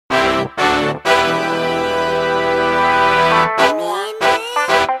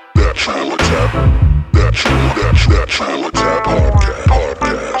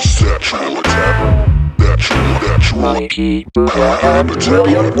Mikey, Buddha, and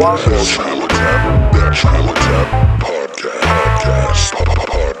William Waffles.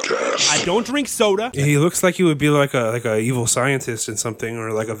 I don't drink soda. He looks like he would be like a evil scientist in something,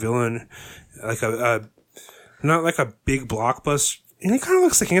 or like a villain, like a not like a big blockbuster. And he kind of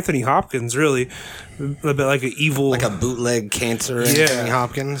looks like Anthony Hopkins, really, a bit like an evil, like a bootleg cancer Anthony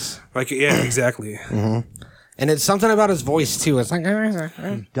Hopkins. Like exactly. Mm-hmm. And it's something about his voice too. It's like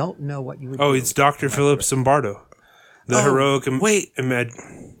You don't know what you would do. Oh, it's Dr. Philip Zimbardo, the heroic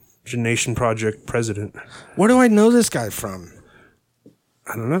imagination project president. Where do I know this guy from?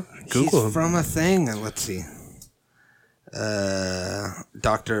 I don't know. Google him. From a thing. Let's see.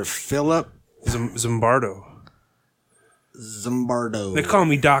 Dr. Philip Zimbardo. They call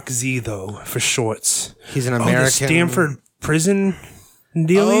me Doc Z though for shorts. He's an American. The Stanford prison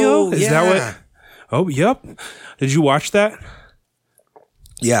dealio. Is that what? Oh, yep. Did you watch that?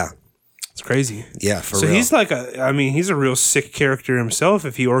 Yeah. It's crazy. Yeah, for real. So he's like he's a real sick character himself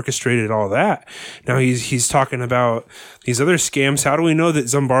if he orchestrated all that. Now he's talking about these other scams. How do we know that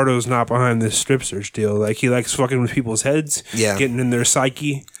Zimbardo's not behind this strip search deal? Like, he likes fucking with people's heads, getting in their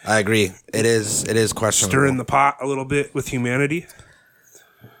psyche. I agree. It is questionable. Stirring the pot a little bit with humanity.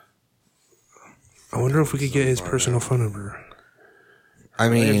 I wonder if we could get his personal phone number. I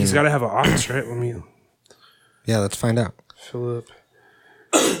mean, he's got to have an office, right? Yeah, let's find out. Philip.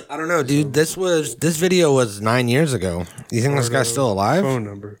 I don't know, dude. This video was 9 years ago. You think this guy's still alive? Phone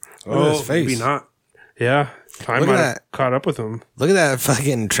number. Look at his face. Maybe not. Yeah, time might have caught up with him. Look at that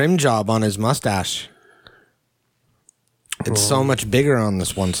fucking trim job on his mustache. It's so much bigger on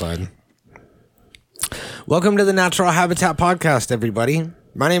this one side. Welcome to the Natural Habitat Podcast, everybody.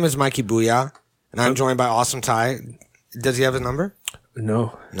 My name is Mikey Booyah, and I'm joined by Awesome Ty. Does he have his number?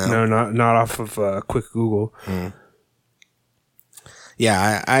 No, not off of quick Google.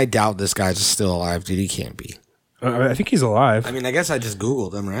 Yeah, I doubt this guy's still alive, dude. He can't be. I think he's alive. I mean, I guess I just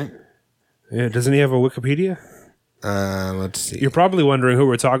Googled him, right? Yeah, doesn't he have a Wikipedia? Let's see. You're probably wondering who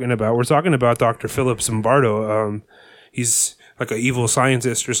we're talking about. We're talking about Dr. Philip Zimbardo. He's like an evil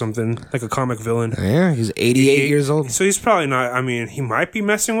scientist or something, like a comic villain. Yeah, he's 88 years old. So he's probably not, I mean, he might be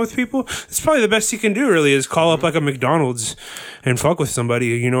messing with people. It's probably the best he can do, really, is call up like a McDonald's and fuck with somebody.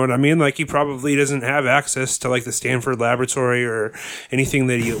 You know what I mean? Like, he probably doesn't have access to like the Stanford laboratory or anything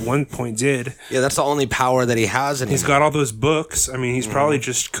that he at one point did. Yeah, that's the only power that he has. He's got all those books. I mean, he's probably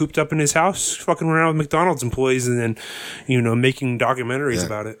just cooped up in his house, fucking around with McDonald's employees and then, making documentaries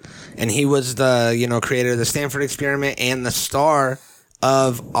about it. And he was the, creator of the Stanford experiment and the star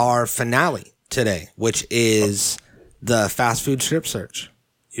of our finale today, which is the fast food strip search.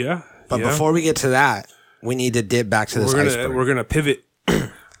 Yeah. But before we get to that, we need to dip back to this iceberg. We're gonna pivot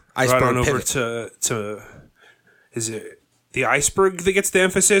iceberg right on over to is it the iceberg that gets the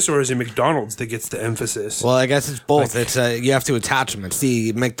emphasis, or is it McDonald's that gets the emphasis? Well, I guess it's both. It's you have to attach them. It's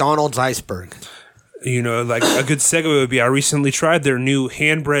the McDonald's iceberg. Like a good segue would be, I recently tried their new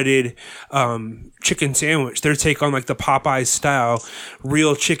hand-breaded chicken sandwich. Their take on like the Popeyes style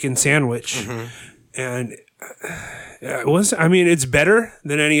real chicken sandwich. And it's better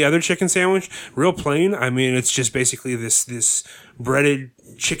than any other chicken sandwich. Real plain. I mean, it's just basically this breaded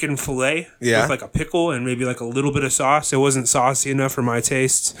chicken fillet with like a pickle and maybe like a little bit of sauce. It wasn't saucy enough for my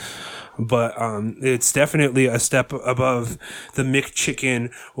tastes. But it's definitely a step above the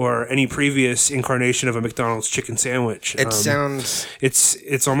McChicken or any previous incarnation of a McDonald's chicken sandwich. It sounds...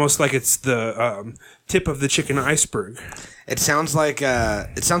 It's almost like it's the tip of the chicken iceberg. It sounds like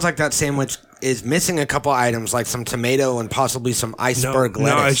that sandwich is missing a couple items, like some tomato and possibly some iceberg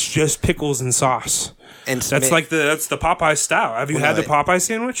lettuce. No, it's just pickles and sauce. And that's the Popeye style. Have you had the Popeye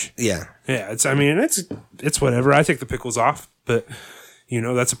sandwich? Yeah. Yeah, it's whatever. I take the pickles off, but...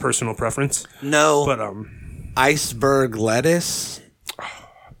 that's a personal preference. No. But, iceberg lettuce? Oh,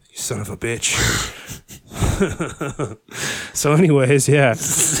 you son of a bitch. So anyways, yeah.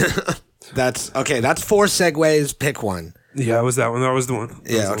 That's 4 segues. Pick one. Yeah, it was that one. That was the one.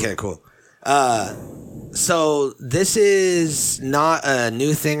 Yeah, okay, cool. So this is not a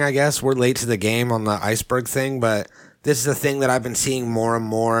new thing, I guess. We're late to the game on the iceberg thing, but this is a thing that I've been seeing more and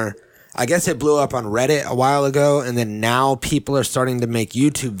more. I guess it blew up on Reddit a while ago, and then now people are starting to make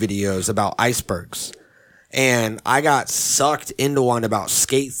YouTube videos about icebergs. And I got sucked into one about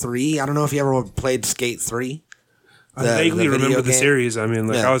Skate 3. I don't know if you ever played Skate 3. I vaguely remember the series. I mean,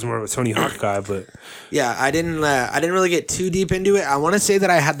 I was more of a Tony Hawk guy, but... Yeah, I didn't really get too deep into it. I want to say that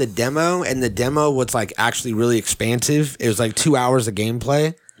I had the demo, and the demo was like actually really expansive. It was like 2 hours of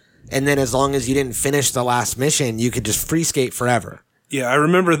gameplay. And then as long as you didn't finish the last mission, you could just free skate forever. Yeah, I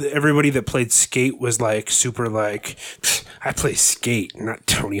remember that everybody that played Skate was like super like, I play Skate, not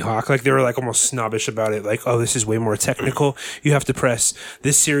Tony Hawk. Like they were like almost snobbish about it. Like, oh, this is way more technical. You have to press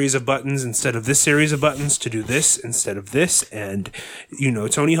this series of buttons instead of this series of buttons to do this instead of this. And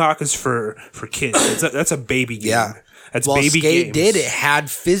Tony Hawk is for kids. That's a baby game. Yeah. That's well, baby Skate games. it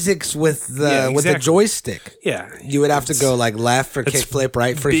had physics with the Yeah, with the exactly. joystick. Yeah, You would have to go like left for It's kickflip,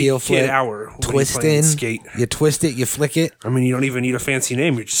 right for big heel kid flip, hour when you're twist playing in, Skate. you twist it, you flick it. I mean, you don't even need a fancy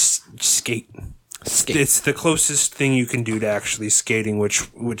name. You're just skate. Skate. It's the closest thing you can do to actually skating,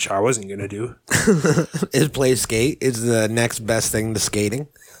 which I wasn't gonna do. Is play skate is the next best thing to skating.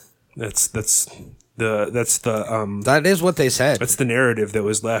 That's the That is what they said. that's the narrative that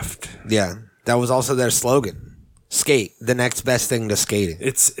was left. Yeah, that was also their slogan. Skate, the next best thing to skating.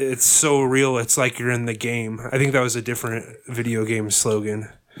 It's so real. It's like you're in the game. I think that was a different video game slogan,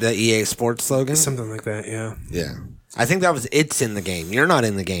 The EA Sports slogan. something like that. Yeah, Yeah, I think that was "It's in the game." You're not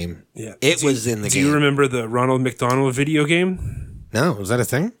in the game. yeah. It was in the Do game. you remember the Ronald McDonald video game? No, was that a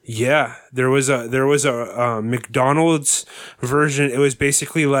thing? Yeah, there was a McDonald's version. It was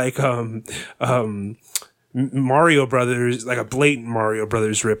basically like Mario Brothers, like a blatant Mario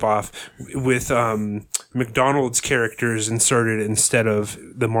Brothers ripoff with McDonald's characters inserted instead of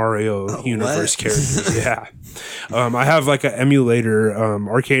the Mario universe characters. Yeah, I have like an emulator,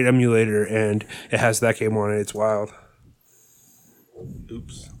 arcade emulator, and it has that game on it. It's wild.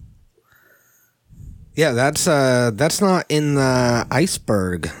 Oops. Yeah, that's not in the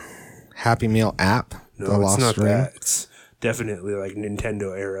Iceberg Happy Meal app. No, The it's Lost not Ring. that. It's definitely like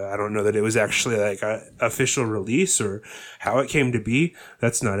Nintendo era. I don't know that it was actually like a official release or how it came to be.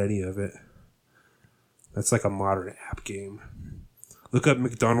 That's not any of it. That's like a modern app game. Look up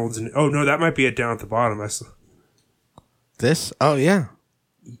McDonald's and oh no, that might be it down at the bottom. This? Oh yeah,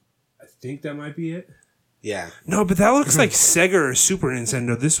 I think that might be it. yeah. No, but that looks like Sega or Super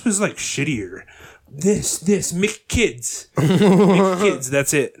Nintendo. This was like shittier. This McKids. McKids,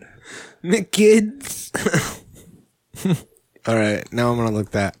 that's it. McKids. All right, now I'm gonna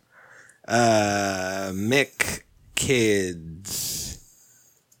look that. Mick Kids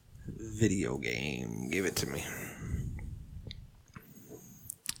video game. Give it to me.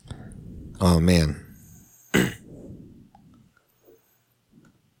 Oh man.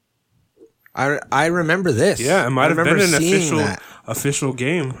 I remember this. Yeah, it might have been remember an seeing official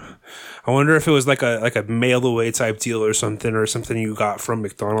game. I wonder if it was like a mail away type deal or something you got from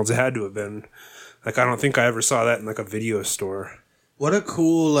McDonald's. It had to have been. Like I don't think I ever saw that in like a video store. What a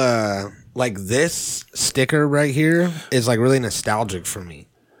cool like this sticker right here is like really nostalgic for me.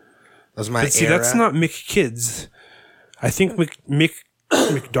 That's my But see, era. that's not McKids. I think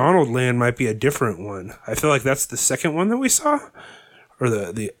McDonald Land might be a different one. I feel like that's the second one that we saw, or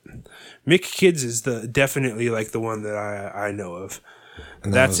the McKids is the definitely like the one that I know of.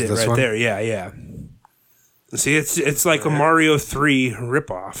 And That's that it was this right one? there. Yeah, yeah. See, it's like a Mario 3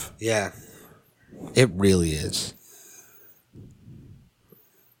 ripoff. Yeah. It really is.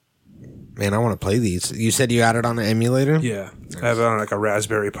 Man, I want to play these. You said you had it on an emulator? Yeah, I have it on like a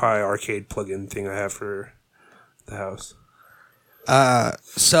Raspberry Pi arcade plug-in thing I have for the house.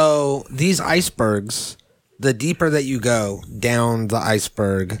 So these icebergs, the deeper that you go down the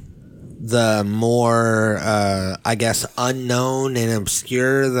iceberg, the more, I guess, unknown and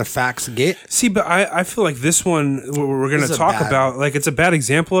obscure the facts get. See, but I feel like this one we're going This to is a talk bad- about, like, it's a bad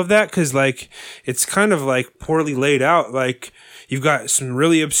example of that because, like, it's kind of, like, poorly laid out. Like, you've got some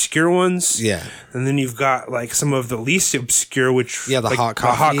really obscure ones. Yeah. And then you've got, like, some of the least obscure, which... Yeah, the like, hot The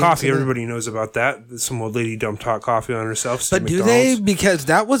hot coffee coffee, incident. everybody knows about that. Some old lady dumped hot coffee on herself. But do they? Because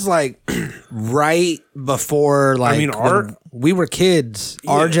that was like right before, like, mean, when we were kids,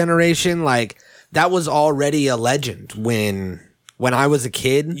 our Yeah. generation, like, that was already a legend when I was a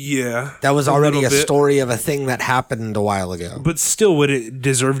kid. Yeah. That was a already little a bit. story of a thing that happened a while ago. But still, would it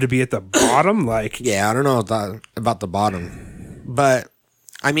deserve to be at the bottom? Like, Yeah, I don't know about the bottom. But,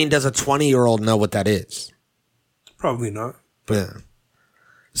 I mean, does a 20-year-old know what that is? probably not. Yeah.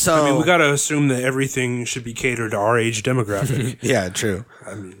 So, I mean, we got to assume that everything should be catered to our age demographic. yeah, true.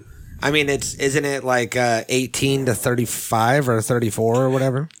 I mean, Isn't it like 18 to 35 or 34 or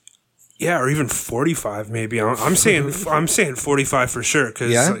whatever? yeah, or even 45 maybe. I'm saying 45 for sure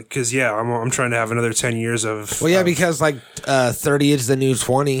because Yeah? I'm trying to have another 10 years of Well, yeah, because like 30 is the new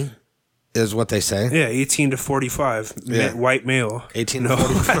 20 is what they say. yeah, 18 to 45 Yeah. white male. 18 to No,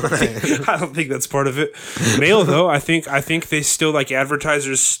 45. I don't think that's part of it. Male though, I think they still like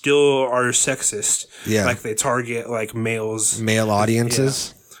advertisers still are sexist. Yeah. Like they target like males. Male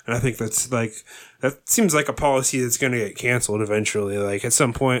audiences. And I think that's like, that seems like a policy that's going to get canceled eventually. Like at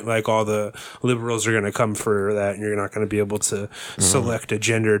some point, like all the liberals are going to come for that, and you're not going to be able to select a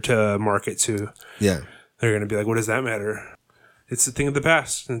gender to market to. Yeah. They're going to be like, what does that matter? It's a thing of the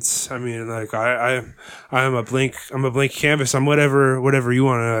past. It's, I mean, like I'm a blank canvas. I'm whatever you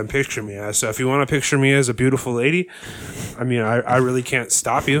want to picture me as. So if you want to picture me as a beautiful lady, I mean, I really can't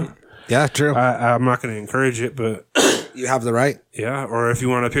stop you. Yeah, true. I'm not going to encourage it, but You have the right. yeah. Or if you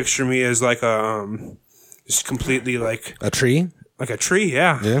want to picture me as like a just completely like A tree? a tree,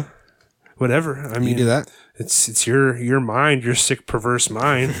 yeah, Yeah. whatever. I mean, You do that? It's your mind, your sick, perverse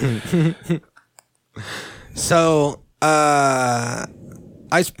mind. So,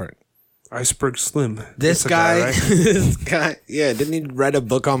 Iceberg. Iceberg Slim. This That's a guy, right? this guy, yeah, didn't he write a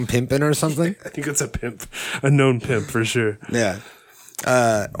book on pimping or something? I think it's a pimp, a known pimp for sure. Yeah.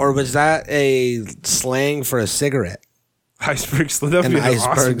 Or was that a slang for a cigarette? Iceberg Slim. That'd An be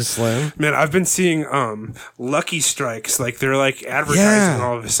Iceberg awesome. Slim? Man, I've been seeing Lucky Strikes, like they're like advertising Yeah.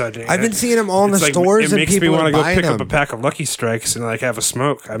 all of a sudden. I've been seeing them all in the It's like, stores it and makes me people want are to go buying pick up a them. pack of Lucky Strikes and like have a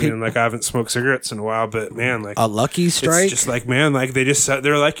smoke. I mean, like I haven't smoked cigarettes in a while, but man, like A Lucky Strike? it's just like, man, like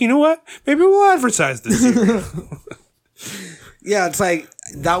they're like, you know what? Maybe we'll advertise this here. Yeah, it's like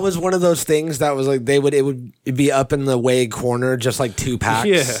that was one of those things that was like it'd be up in the way corner, just like 2 packs,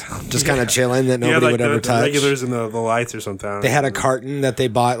 Yeah. just kind of chilling that nobody like would ever the touch. regulars and the lights or something. They had a carton that they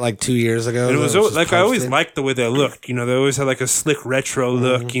bought like 2 years ago. And it was that always, just like I always posted. liked the way they looked. You know, they always had like a slick retro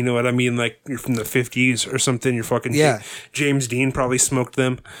look. Mm-hmm. You know what I mean? Like you're from the 50s or something. You're fucking Yeah. James Dean probably smoked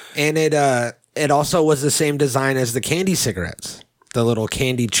them. And it also was the same design as the candy cigarettes, the little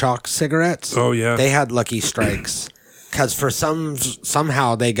candy chalk cigarettes. Oh, yeah. They had Lucky Strikes because for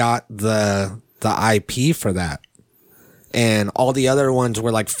somehow they got the IP for that. And all the other ones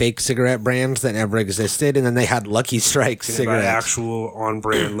were like fake cigarette brands that never existed, and then they had Lucky Strike By cigarettes. actual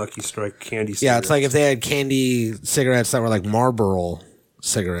on-brand Lucky Strike candy. Yeah, it's like cigarettes. if they had candy cigarettes that were like Marlboro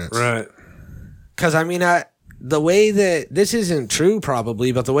cigarettes. right. Because I mean, the way that this isn't true,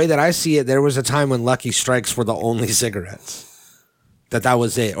 probably, but the way that I see it, there was a time when Lucky Strikes were the only cigarettes. That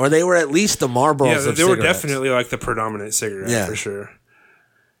was it, or they were at least the Marlboros. Yeah, of they were cigarettes. definitely like the predominant cigarette Yeah. for sure.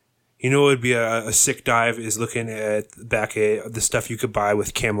 You know what would be a sick dive is looking at the stuff you could buy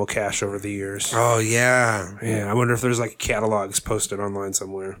with Camel Cash over the years. Oh yeah, Yeah, I wonder if there's like catalogs posted online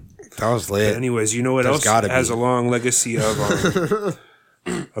somewhere. that was But lit. anyways, you know what There's else gotta has be. a long legacy of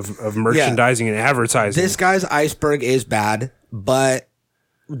of merchandising and advertising? This guy's Iceberg is bad, but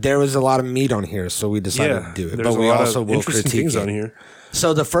there was a lot of meat on here, so we decided to do it. there's But a we lot also of will interesting critique things it. on here.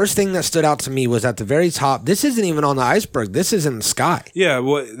 So the first thing that stood out to me was at the very top. This isn't even on the iceberg. This is in the sky. Yeah,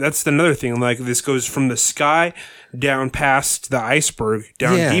 well, that's another thing. Like this goes from the sky down past the iceberg,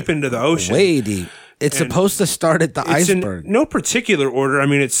 down Yeah. deep into the ocean. Way deep. It's And supposed to start at the It's iceberg. in no particular order. I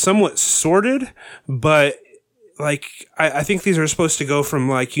mean, it's somewhat sorted, but like I think these are supposed to go from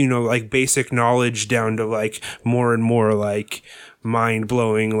like, you know, like basic knowledge down to like more and more like mind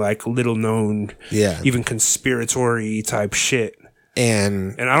blowing, like little known, Yeah. even conspiratory type shit.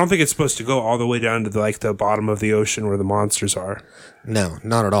 And And I don't think it's supposed to go all the way down to the bottom of the ocean where the monsters are. no,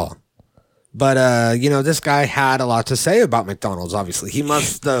 not at all. But, you know, this guy had a lot to say about McDonald's, obviously. He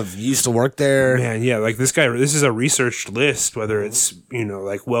must have used to work there. Man, yeah, like this is a researched list, whether it's, you know,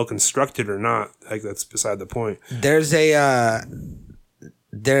 like well constructed or not. Like that's beside the point. Did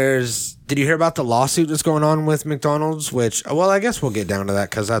you hear about the lawsuit that's going on with McDonald's? Which, well, I guess we'll get down to that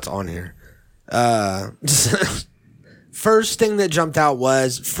because that's on here. First thing that jumped out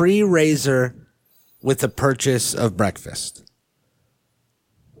was free razor with the purchase of breakfast.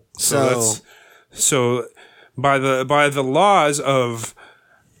 So by the laws of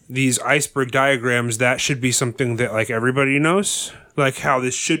these iceberg diagrams, that should be something that like everybody knows, like how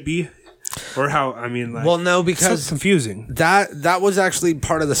this should be, or how I mean, like, Well, no, it's so because confusing. that was actually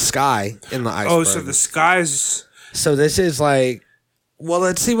part of the sky in the iceberg. Oh, so the sky's this is like, well,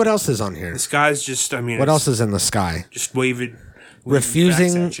 let's see what else is on here. just, I mean, What it's else is in the sky? just waving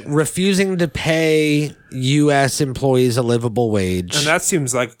Refusing facts at you. refusing to pay U.S. employees a livable wage. And that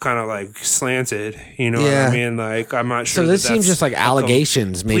seems like kind of like slanted, you know Yeah. what I mean? Like, I'm not sure. So this that seems that's just like a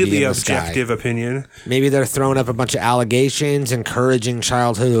allegations, maybe completely in the sky. objective opinion. Maybe they're throwing up a bunch of allegations, encouraging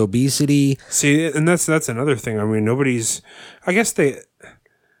childhood obesity. See, and that's another thing. I mean, nobody's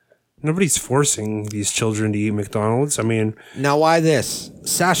forcing these children to eat McDonald's. I mean, Now, why this?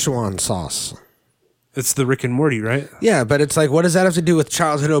 Szechuan sauce. it's the Rick and Morty, right? Yeah, but it's like, what does that have to do with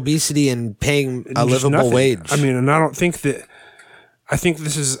childhood obesity and paying a Just livable nothing. wage? I mean, and I don't think that. I think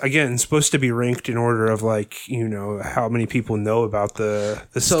this is, again, supposed to be ranked in order of, like, you know, how many people know about the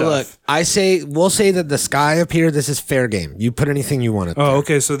So stuff. look, we'll say that the sky up here, this is fair game. You put anything you want. Oh,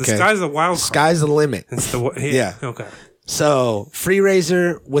 okay. So the sky's the wild card. Sky's the limit. It's the Yeah. Okay. So free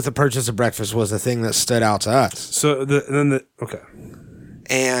razor with a purchase of breakfast was the thing that stood out to us. So okay.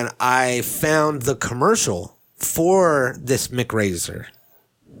 And I found the commercial for this McRazor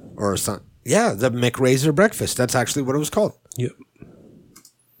or something. Yeah, the McRazor breakfast. That's actually what it was called. Yep.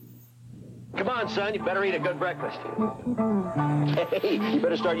 Come on, son, you better eat a good breakfast. Hey, you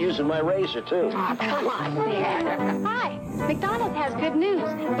better start using my razor, too. Oh, come on, Dad. Hi, McDonald's has good news.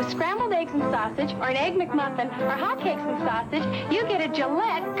 With scrambled eggs and sausage, or an Egg McMuffin, or hotcakes and sausage, you get a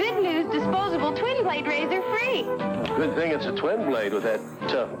Gillette Good News disposable twin blade razor free. Good thing it's a twin blade with that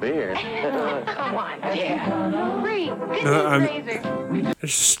tough beard. Come on, Dad. Free Good News razor.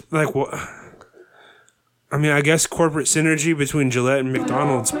 It's just like what. I mean, I guess corporate synergy between Gillette and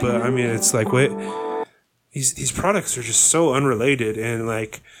McDonald's, but I mean, it's like, wait, these products are just so unrelated, and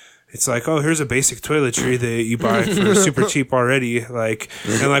like, it's like, oh, here's a basic toiletry that you buy for super cheap already, like,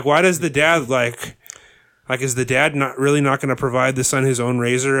 and like, why does the dad like, is the dad not going to provide the son his own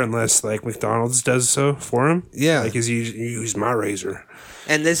razor unless like McDonald's does so for him? Yeah, like, is he use my razor?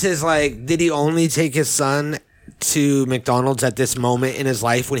 And this is like, did he only take his son to McDonald's at this moment in his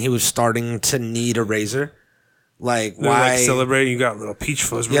life when he was starting to need a razor? Like, They're why? like celebrating, you got little peach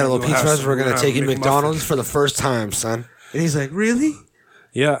fuzz. Yeah, little peach fuzz. We're going to take you to McDonald's McMuffin. for the first time, son. And he's like, really?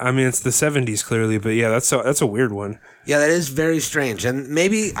 Yeah, I mean, it's the 70s clearly, but yeah, that's a weird one. Yeah, that is very strange. And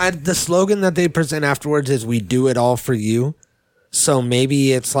maybe the slogan that they present afterwards is, we do it all for you. So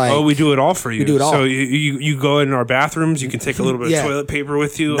maybe it's like, oh, we do it all for you. We do it all. So you go in our bathrooms, you can take a little bit Yeah. of toilet paper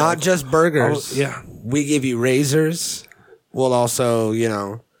with you. not just burgers. yeah. We give you razors. We'll also,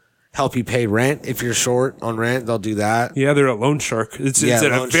 help you pay rent. If you're short on rent, they'll do that. Yeah, they're a loan shark. It's Yeah,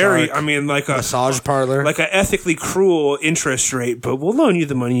 at a loan very, shark. I mean, like a Massage parlor. like an ethically cruel interest rate, but we'll loan you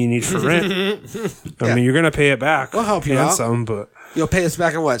the money you need for rent. I mean, you're gonna pay it back. We'll help you and out. some, but You'll pay us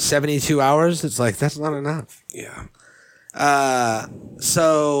back in what, 72 hours? It's like, that's not enough. yeah.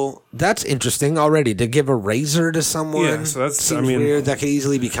 So that's interesting already, to give a razor to someone. Yeah, so that's- seems I mean- weird. That could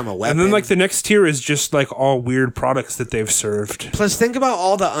easily become a weapon. And then like the next tier is just like all weird products that they've served. Plus, think about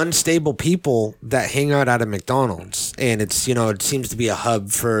all the unstable people that hang out at a McDonald's, and it's it seems to be a hub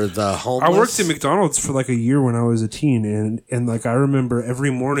for the I homeless. worked at McDonald's for like a year when I was a teen, and like I remember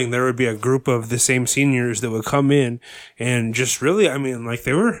every morning there would be a group of the same seniors that would come in and just really, I mean, like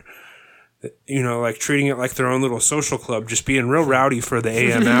they were, like treating it like their own little social club, just being real rowdy for the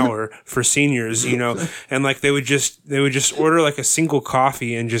AM hour for seniors, and like they would just order like a single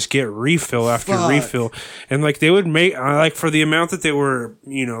coffee and just get refill after refill, and like they would make like for the amount that they were,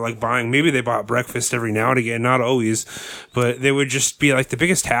 like buying, maybe they bought breakfast every now and again, not always, but they would just be like the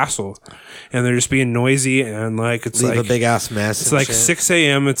biggest hassle, and they're just being noisy, and like it's Leave like a big ass mess. it's and like shit. 6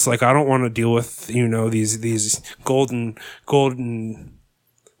 a.m. It's like I don't want to deal with these golden.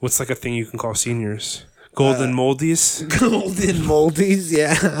 What's like a thing you can call seniors? Golden moldies? Golden moldies,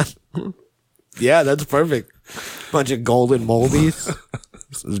 yeah. Yeah, that's perfect. Bunch of golden moldies.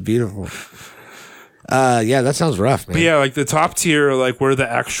 This is beautiful. Yeah, that sounds rough, man. But yeah, like the top tier, like where the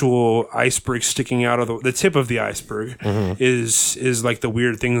actual iceberg sticking out of the tip of the iceberg is like the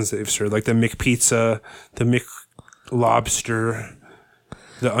weird things they've served, like the McPizza, the McLobster,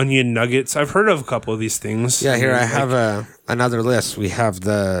 the onion nuggets. I've heard of a couple of these things. Yeah, here I Like, have another list. We have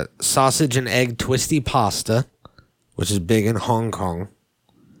the sausage and egg twisty pasta, which is big in Hong Kong,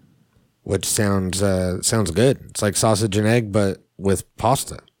 which sounds good. It's like sausage and egg, but with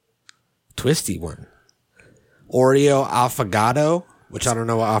pasta. Twisty one. Oreo affogato, which I don't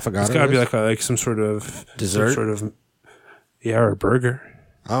know what affogato It's got to is. be like some sort of Dessert? or a burger,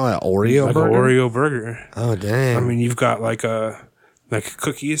 Oh, an Oreo like burger? an Oreo burger. Oh, dang. I mean, you've got like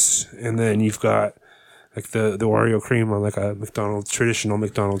cookies, and then you've got like the Oreo cream on like a traditional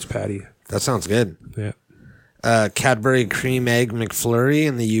McDonald's patty. That sounds good. Yeah. Cadbury Cream Egg McFlurry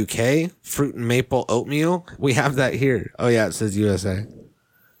in the UK. Fruit and maple oatmeal. We have that here. Oh, yeah, it says USA.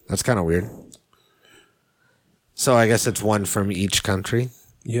 That's kind of weird. So I guess it's one from each country.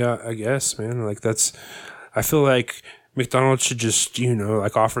 Yeah, I guess, man. Like I feel like McDonald's should just,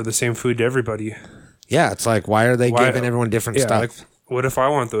 like offer the same food to everybody. Yeah, it's like, why are they giving everyone different stuff? Like, what if I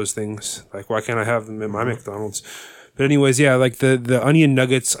want those things? Like, why can't I have them at my McDonald's? But anyways, yeah, like the onion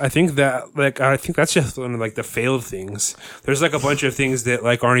nuggets, I think that's just one of like the failed things. There's like a bunch of things that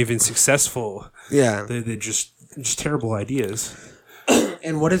like aren't even successful. Yeah. They're just terrible ideas.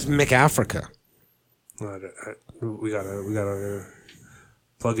 And what is McAfrica? We gotta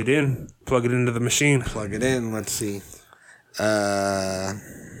plug it into the machine. Plug it in. Let's see.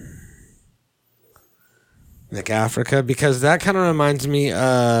 McAfrica, because that kind of reminds me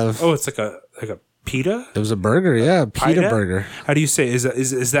of. Oh, it's like a pita. It was a burger, yeah, pita burger. How do you say? Is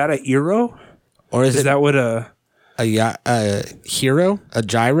that a gyro? Or is that what a hero? A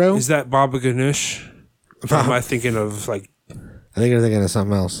gyro? Is that Baba Ganoush? Or am I thinking of like? I think you're thinking of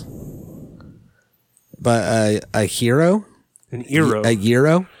something else. But a hero? An gyro. A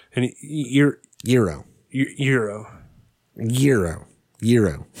gyro? An gyro. Gyro. Gyro. Gyro.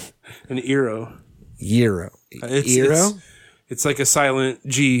 Gyro. An gyro. Gyro. It's like a silent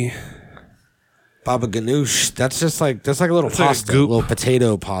G. Baba ganoush. That's like a little It's like a pasta, goop. little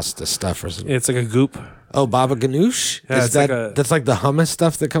potato pasta stuff or something. It's like a goop. Oh, baba ganoush. Yeah, Is that's like the hummus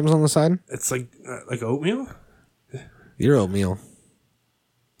stuff that comes on the side? It's like oatmeal. Your oatmeal.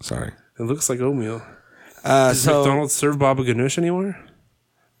 Sorry. It looks like oatmeal. Does McDonald's serve Baba Ganoush anymore?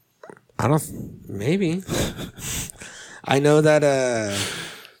 I don't. Maybe. I know that.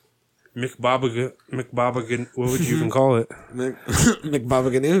 McBaba. What would you even call it?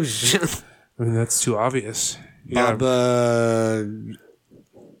 McBaba ganoush. I mean, that's too obvious. Baba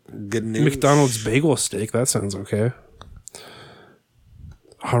ganoush. McDonald's bagel steak. That sounds okay.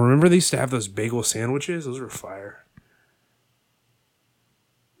 I remember they used to have those bagel sandwiches. Those were fire.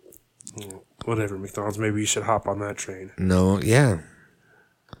 Whatever, McDonald's. Maybe you should hop on that train. No, yeah.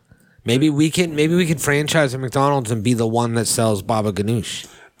 Maybe we can franchise a McDonald's and be the one that sells Baba ganoush.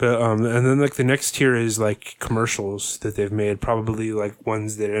 But and then like the next tier is like commercials that they've made, probably like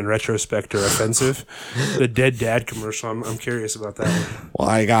ones that in retrospect are offensive. The Dead Dad commercial. I'm curious about that one. Well,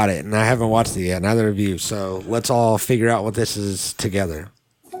 I got it, and I haven't watched it yet. Neither of you. So let's all figure out what this is together.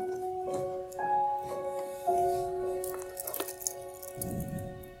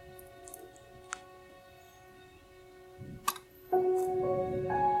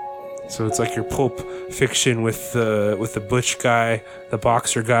 So it's like your Pulp Fiction with the butch guy, the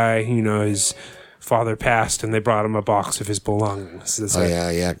boxer guy. You know, his father passed, and they brought him a box of his belongings. It's like,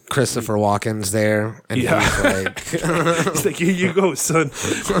 yeah. Christopher Walken's there, and Yeah. he's like, it's like, here you go, son.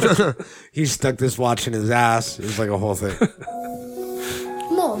 he stuck this watch in his ass. It was like a whole thing.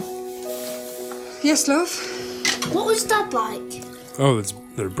 Mom, Yes, love? what was Dad like? Oh,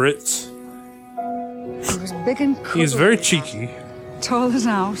 they're Brits. He was big and cuddly. He's very cheeky. Tall as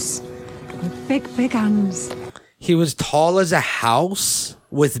an house. With big, big hands. He was tall as a house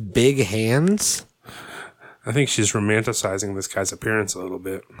with big hands. I think she's romanticizing this guy's appearance a little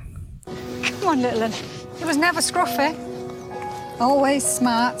bit. Come on, little one. He was never scruffy. Always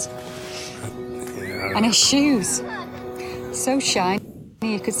smart. Yeah. And his shoes. So shiny,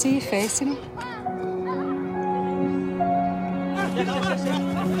 you could see your face in it.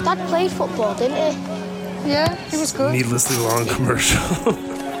 Dad played football, didn't he? Yeah, he was good. Needlessly long commercial.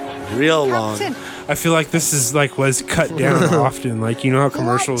 Real long. Captain. I feel like this is like was cut down often. Like, you know how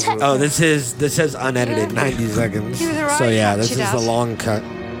commercials are. Oh, this is unedited, 90 seconds. He was a right So yeah, this catchy is the dad. long cut.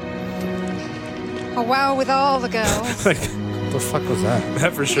 A wow with all the girls. Like, What the fuck was that?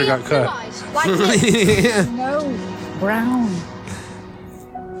 that for sure got cut. Like this. No. Brown.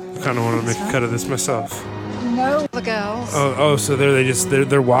 I kind of want to make a cut of this myself. No. The girls. Oh, so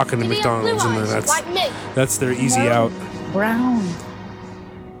they're walking to Did he have blue McDonald's, and then eyes, like me? that's their easy No. out. Brown.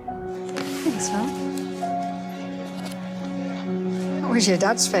 I think so. What was your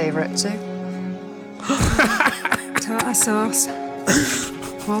dad's favourite too? Tartar sauce.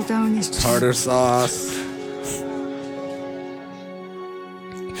 All down his chin. Tartar sauce.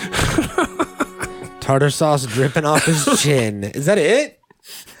 Tartar sauce dripping off his chin. Is that it?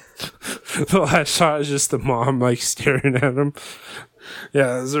 The last shot is just the mom like staring at him.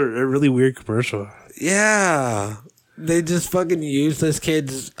 Yeah, those are a really weird commercial. Yeah. They just fucking use this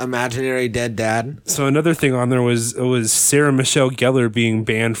kid's imaginary dead dad. So another thing on there was Sarah Michelle Gellar being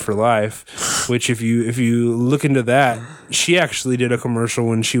banned for life, which if you look into that, she actually did a commercial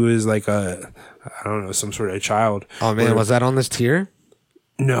when she was like I don't know, some sort of child. Oh man, was that on this tier?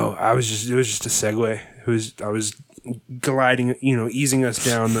 No, it was just a segue. I was gliding, easing us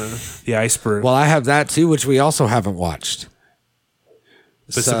down the iceberg. Well, I have that too, which we also haven't watched.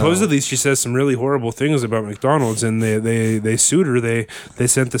 But supposedly she says some really horrible things about McDonald's, and they sued her. They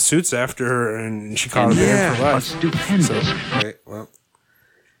sent the suits after her, and she caught a ban for life. Stupendous. Right, well,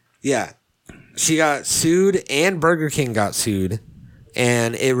 yeah, she got sued, and Burger King got sued,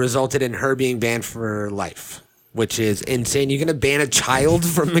 and it resulted in her being banned for life, which is insane. You're gonna ban a child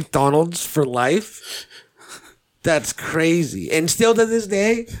from McDonald's for life? That's crazy. And still to this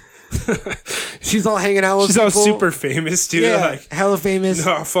day, she's all hanging out with She's all people. super famous, dude. Yeah, Like, hella famous.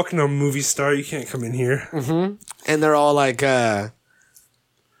 no, fucking no movie star. You can't come in here. And they're all like,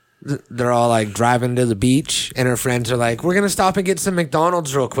 they're all like driving to the beach, and her friends are like, "We're gonna stop and get some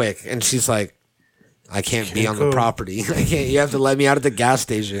McDonald's real quick," and she's like, "I can't be on the property. I can't. You have to let me out at the gas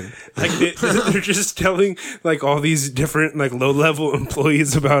station." Like they're just telling like all these different like low level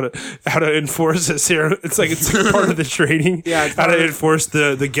employees about how to enforce a It's like it's part of the training. Yeah, how to enforce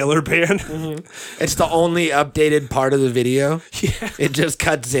the Geller ban. Mm-hmm. It's the only updated part of the video. Yeah, it just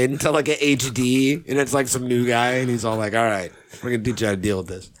cuts into like an HD, and it's like some new guy, and he's all like, "All right, we're gonna teach you how to deal with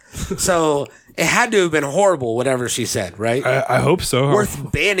this." So it had to have been horrible, whatever she said, right? I hope so.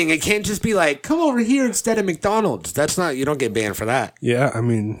 Worth banning. It can't just be like, come over here instead of McDonald's. That's not, you don't get banned for that. Yeah, I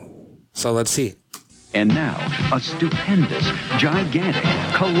mean. So let's see. And now, a stupendous, gigantic,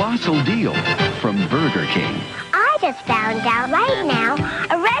 colossal deal from Burger King. I just found out right now,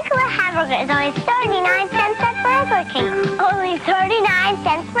 a regular hamburger is only 39 cents at Burger King. Only 39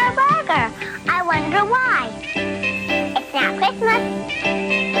 cents for a burger. I wonder why. It's now Christmas.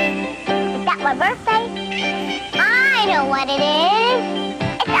 Is that my birthday? I know what it is.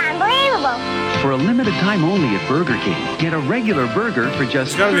 It's unbelievable. For a limited time only at Burger King, get a regular burger for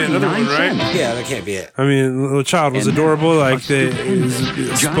just 39 cents. Yeah, that can't be it. I mean, the child was adorable, like the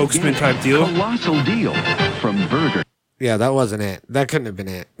spokesman type deal. Colossal deal from Burger. Yeah, that wasn't it. That couldn't have been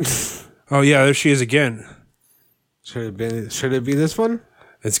it. Oh yeah, there she is again. Should it be this one?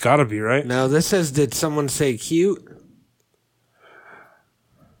 It's got to be, right? No, this says, did someone say cute?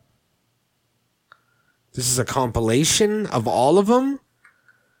 This is a compilation of all of them?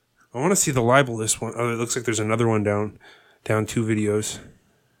 I want to see the libelous one. Oh, it looks like there's another one down 2 videos.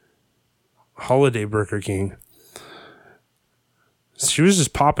 Holiday Burger King. She was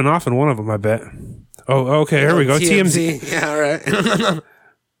just popping off in one of them, I bet. Oh, okay, here we go. TMZ. Yeah, all right.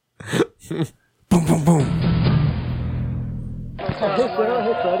 Boom, boom, boom.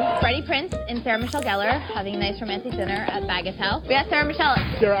 Freddie Prinze and Sarah Michelle Gellar having a nice romantic dinner at Baggett House. We got Sarah Michelle.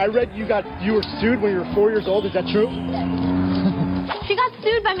 Sarah, I read you were sued when you were 4 years old. Is that true? She got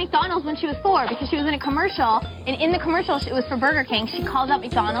sued by McDonald's when she was 4 because she was in a commercial, and in the commercial it was for Burger King. She called out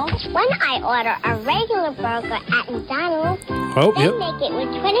McDonald's. When I order a regular burger at McDonald's, they make it with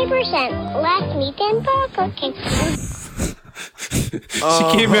 20% less meat than Burger King. She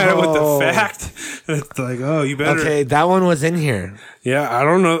came at it with the fact. It's like, oh, you better. Okay, that one was in here. Yeah, I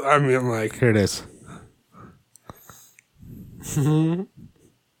don't know. I mean, I'm like, here it is.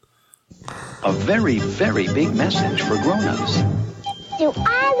 A very, very big message for grown-ups. Do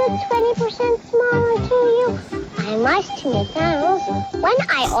I look 20% smaller to you? I must to McDonald's. When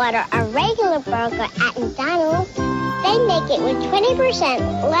I order a regular burger at McDonald's, they make it with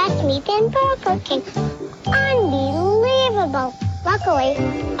 20% less meat than Burger King. Unbelievable. Luckily,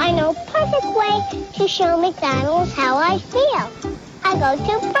 I know a perfect way to show McDonald's how I feel. I go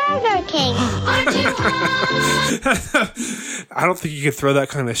to Burger King. I don't think you could throw that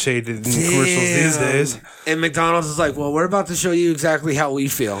kind of shade in the commercials these days. And McDonald's is like, well, we're about to show you exactly how we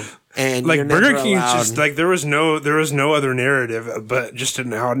feel. And like you're Burger never King, allowed. just like there was no other narrative, but just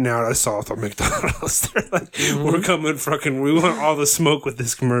an out and out assault on McDonald's. They're like, we're coming, we want all the smoke with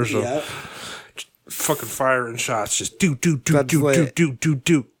this commercial. Yep. Fucking firing shots, just do.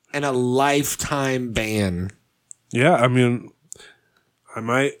 And a lifetime ban. Yeah, I mean, I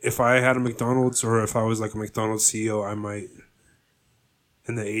might, if I had a McDonald's or if I was like a McDonald's CEO, I might,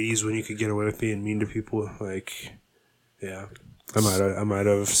 in the 80s when you could get away with being mean to people, like, yeah, I might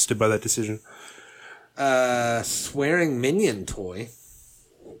have stood by that decision. Swearing minion toy.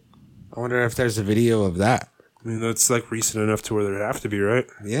 I wonder if there's a video of that. I mean, that's like recent enough to where there'd have to be, right?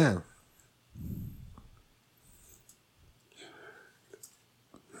 Yeah.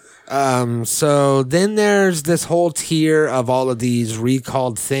 So then there's this whole tier of all of these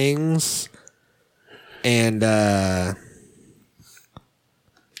recalled things. And,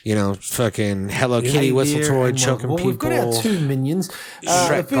 fucking Hello Kitty whistle toy choking people. We've got our 2 minions.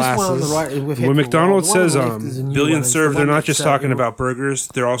 Shrek the first one on the right is with when McDonald's says billion billion served, they're not just talking about burgers.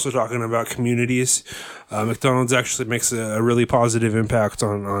 They're also talking about communities. McDonald's actually makes a really positive impact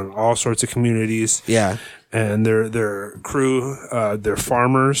on all sorts of communities. Yeah. And their crew, their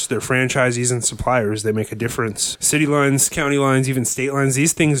farmers, their franchisees and suppliers, they make a difference. City lines, county lines, even state lines,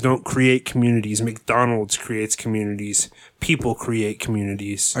 these things don't create communities. McDonald's creates communities. People create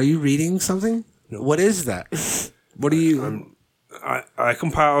communities. Are you reading something? No. What is that? What do you... I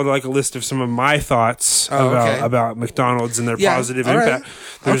compiled like a list of some of my thoughts about McDonald's and their positive impact.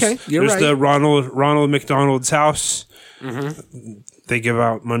 Right. There's the Ronald McDonald's House. Mm-hmm. They give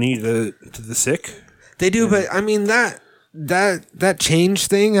out money to the sick. They do, but I mean that change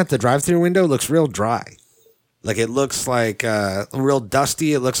thing at the drive-thru window looks real dry. Like it looks like real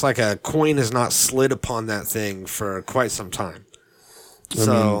dusty. It looks like a coin has not slid upon that thing for quite some time.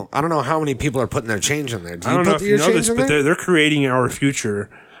 So I don't know how many people are putting their change in there. Do I don't know if you know this, but there? they're creating our future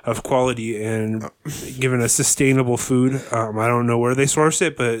of quality and giving us sustainable food. I don't know where they source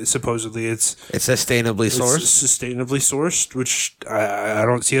it, but supposedly it's sustainably sourced. Sustainably sourced, which I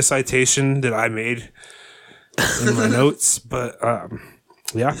don't see a citation that I made in my notes, but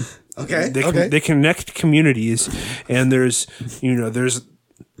yeah. Okay. They connect communities, and there's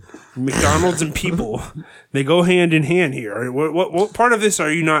McDonald's and people. They go hand in hand here. What part of this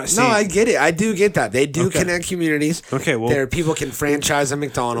are you not seeing? No, I get it. I do get that. They do connect communities. Okay, well, there people can franchise a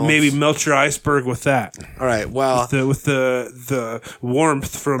McDonald's. Maybe melt your iceberg with that. All right. Well, with the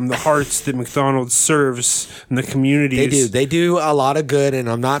warmth from the hearts that McDonald's serves in the communities. They do a lot of good, and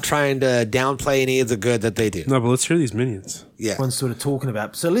I'm not trying to downplay any of the good that they do. No, but let's hear these minions. Yeah, one's sort of talking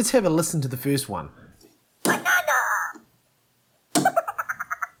about. So let's have a listen to the first one.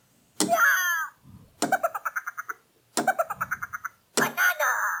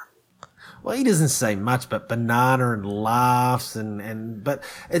 Well, he doesn't say much, but banana and laughs but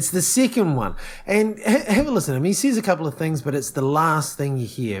it's the second one. And have a listen to him. He says a couple of things, but it's the last thing you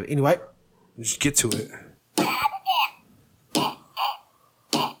hear. Anyway. Just get to it. I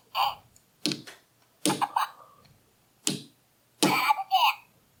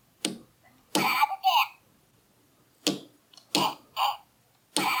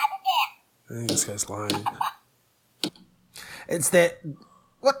think this guy's lying. It's that...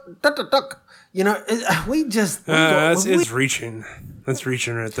 What? Duck. You know, we just... It's reaching. That's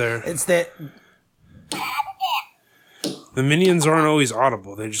reaching right there. It's that... The minions aren't always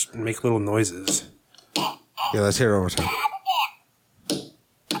audible. They just make little noises. Yeah, let's hear it one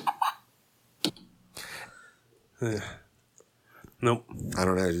more time. Nope. I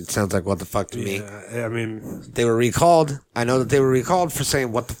don't know. It sounds like what the fuck to me. I mean... They were recalled. I know that they were recalled for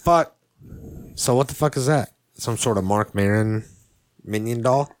saying what the fuck. So what the fuck is that? Some sort of Mark Maron minion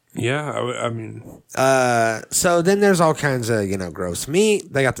doll? Yeah, I mean... So then there's all kinds of, gross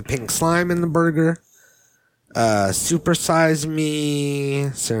meat. They got the pink slime in the burger. Super Size Me.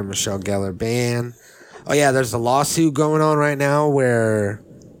 Sarah Michelle Gellar band. Oh yeah, there's a lawsuit going on right now where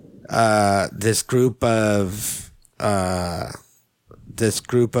this group of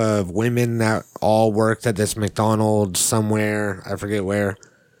women that all worked at this McDonald's somewhere, I forget where,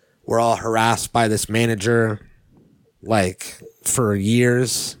 were all harassed by this manager for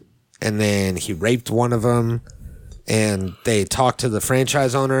years, and then he raped one of them, and they talked to the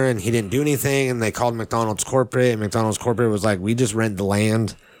franchise owner and he didn't do anything, and they called McDonald's corporate, and McDonald's corporate was like, we just rent the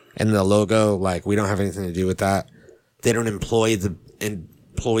land and the logo, we don't have anything to do with that. They don't employ the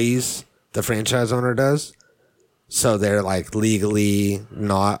employees, the franchise owner does, so they're legally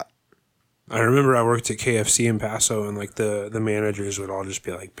not. I remember I worked at KFC in Paso, and the managers would all just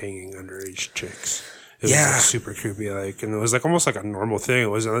be paying underage chicks. It was super creepy, and it was almost like a normal thing. It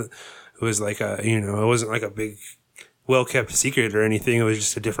wasn't it wasn't like a big, well kept secret or anything. It was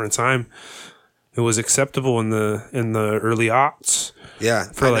just a different time. It was acceptable in the early aughts. Yeah,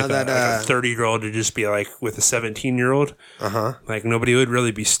 for a 30-year-old to just be with a 17-year-old. Nobody would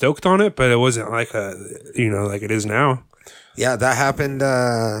really be stoked on it, but it wasn't like it is now. Yeah, that happened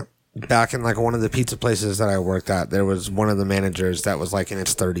back in one of the pizza places that I worked at. There was one of the managers that was in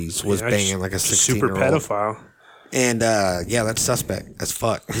his 30s, was banging a 16-year-old. Super pedophile. And that's suspect as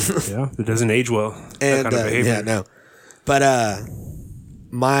fuck. Yeah, it doesn't age well. And that kind of behavior. yeah, no. But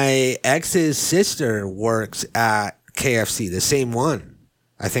my ex's sister works at KFC, the same one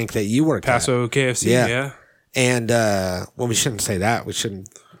I think that you worked Paso at. KFC, yeah. And we shouldn't say that. We shouldn't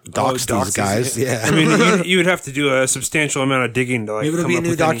dox these guys. Yeah. I mean, you would have to do a substantial amount of digging to maybe it'll be a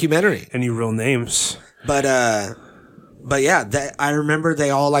new documentary. Any real names. But yeah, I remember they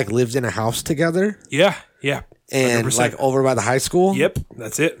all lived in a house together. Yeah. And 100%. Over by the high school. Yep,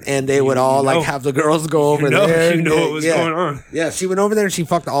 that's it. And they would all have the girls go over there. You know what was going on. Yeah, she went over there and she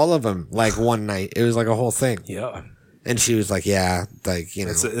fucked all of them one night. It was a whole thing. Yeah. And she was like, yeah,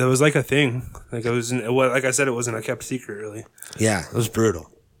 it was a thing. It was, like I said, it wasn't a kept secret, really. Yeah, it was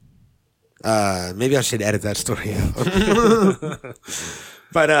brutal. Maybe I should edit that story out.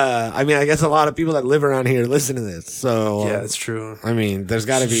 But, I guess a lot of people that live around here listen to this. So yeah, it's true. There's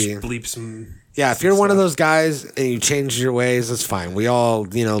got to be bleep some. Yeah, if you're one of those guys and you change your ways, that's fine. We all,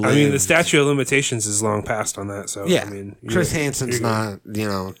 live. the statute of limitations is long past on that. So yeah, Chris Hansen's not,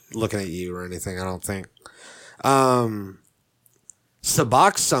 looking at you or anything. I don't think.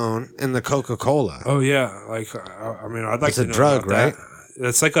 Suboxone in the Coca-Cola. Oh yeah, I'd like it's to a know drug, about right? That.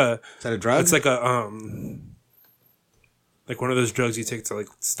 It's like a. Is that a drug? It's like a one of those drugs you take to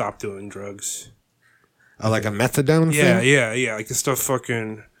stop doing drugs. Oh, like a methadone thing? Yeah. Like the stuff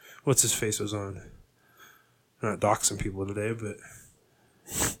fucking. What's his face was on? I'm not doxing people today, but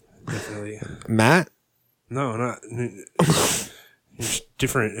Definitely. Matt? No, not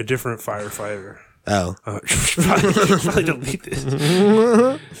different. A different firefighter. Oh, probably delete this,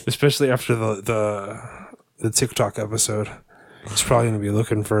 especially after the TikTok episode. He's probably gonna be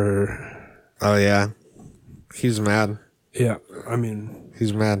looking for. Oh yeah, he's mad. Yeah, I mean,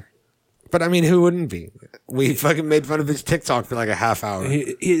 he's mad. But I mean, who wouldn't be? We fucking made fun of his TikTok for like a half hour.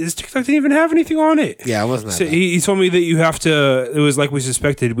 His TikTok didn't even have anything on it. Yeah, it wasn't that so bad. he told me that you have to. It was like we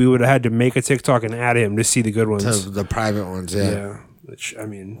suspected. We would have had to make a TikTok and add him to see the good ones. To the private ones, yeah. Yeah, which I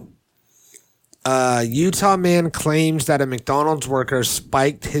mean. Utah man claims that a McDonald's worker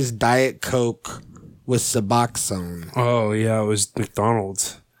spiked his Diet Coke with Suboxone. Oh yeah, it was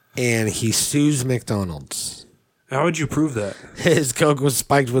McDonald's, and he sues McDonald's. How would you prove that? His Coke was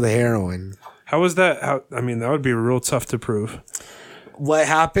spiked with heroin. How was that? I mean, that would be real tough to prove. What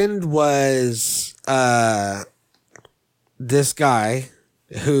happened was this guy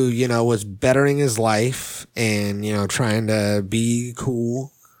who, you know, was bettering his life and, you know, trying to be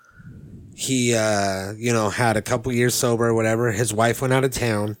cool. He, you know, had a couple years sober or whatever. His wife went out of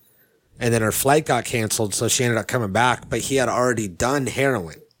town and then her flight got canceled. So she ended up coming back, but he had already done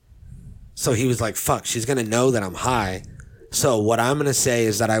heroin. So he was like, fuck, she's going to know that I'm high. So what I'm going to say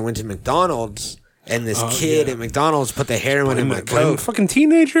is that I went to McDonald's and this kid at McDonald's put the heroin in my Coke. Fucking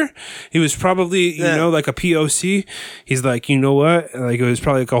teenager. He was probably, you know, like a POC. He's like, you know what? Like it was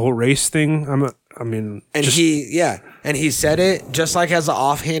probably like a whole race thing. And he said it just like as an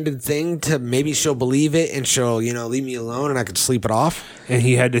offhanded thing to maybe she'll believe it and she'll, you know, leave me alone and I could sleep it off. And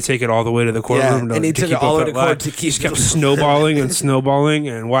he had to take it all the way to the courtroom. Yeah, and he took it all the way to court to keep. Just kept snowballing and snowballing,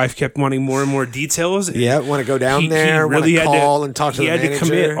 and wife kept wanting more and more details. Yeah, want to go down there, want to call and talk to the manager. He had to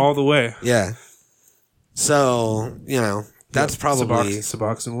commit all the way. Yeah. So, you know, that's probably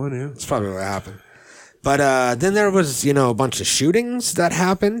Suboxone one. Yeah, that's probably what happened. But then there was, you know, a bunch of shootings that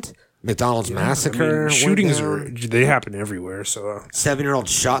happened. McDonald's massacre. I mean, shootings they happen everywhere. So 7-year-old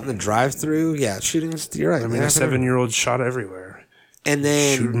shot in the drive-through. Yeah, shootings. You're right. I mean, a 7-year-old shot everywhere. And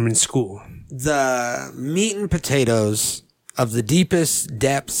then shoot him in school. The meat and potatoes of the deepest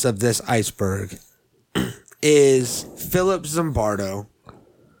depths of this iceberg is Philip Zimbardo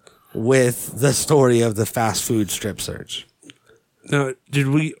with the story of the fast food strip search. Now, did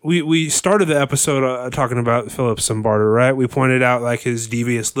we started the episode talking about Philip Zimbardo, right? We pointed out like his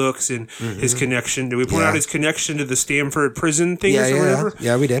devious looks and his connection. Did we point out his connection to the Stanford prison things or whatever?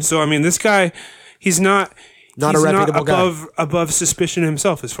 Yeah, we did. So I mean, this guy, he's not a reputable guy. Above suspicion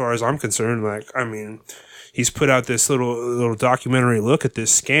himself, as far as I'm concerned. Like, I mean, he's put out this little documentary look at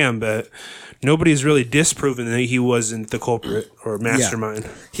this scam, but nobody's really disproven that he wasn't the culprit or mastermind.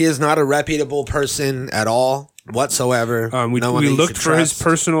 Yeah. He is not a reputable person at all. Whatsoever. We looked for his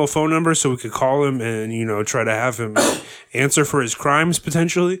personal phone number so we could call him and, you know, try to have him answer for his crimes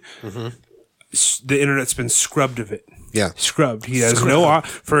potentially. The internet's been scrubbed of it. Yeah. Scrubbed. He has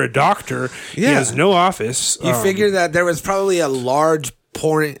for a doctor, he has no office. You figure that there was probably a large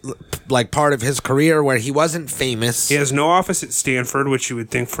part of his career where he wasn't famous. He has no office at Stanford, which you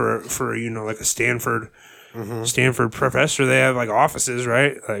would think for you know, like a Stanford professor, they have like offices,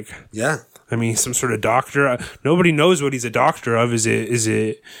 right? Like, yeah. I mean, some sort of doctor. Nobody knows what he's a doctor of. Is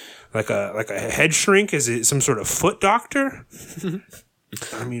it like a head shrink? Is it some sort of foot doctor?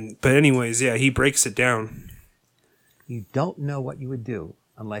 I mean, but anyways, yeah, he breaks it down. You don't know what you would do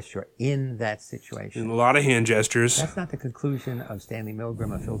unless you're in that situation. And a lot of hand gestures. That's not the conclusion of Stanley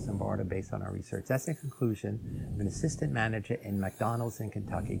Milgram or Phil Zimbardo based on our research. That's the conclusion of an assistant manager in McDonald's in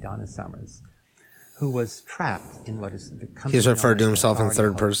Kentucky, Donna Summers, who was trapped in what is... He's referred to himself in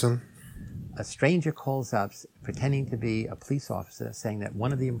third person? A stranger calls up pretending to be a police officer saying that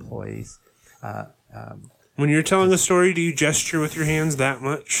one of the employees... when you're telling a story, do you gesture with your hands that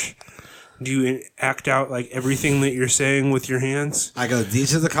much? Do you act out like everything that you're saying with your hands? I go,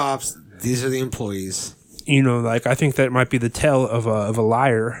 these are the cops, these are the employees. You know, like I think that might be the tell of a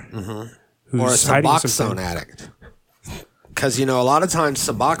liar. Or a Suboxone addict. Because, you know, a lot of times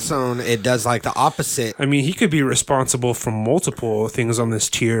Suboxone, it does like the opposite. I mean, he could be responsible for multiple things on this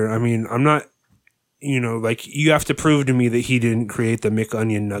tier. I mean, I'm not, you know, like you have to prove to me that he didn't create the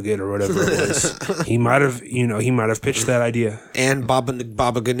McOnion Nugget or whatever it was. He might have, you know, he might have pitched that idea. And Baba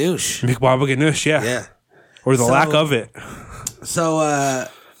Ganoush. McBaba Ganoush, yeah. Yeah. Or the lack of it. So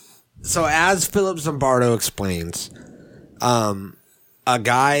as Philip Zimbardo explains, a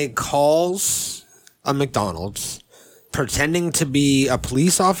guy calls a McDonald's pretending to be a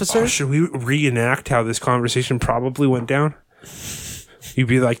police officer. Should we reenact how this conversation probably went down? You'd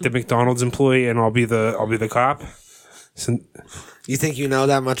be like the McDonald's employee, and I'll be the cop. So, you think you know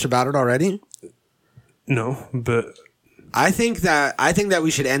that much about it already? No, but I think that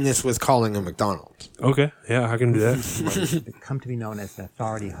we should end this with calling a McDonald's. Okay, yeah, I can do that. Come to be known as the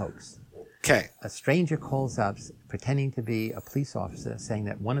authority hoax. Okay. A stranger calls up pretending to be a police officer, saying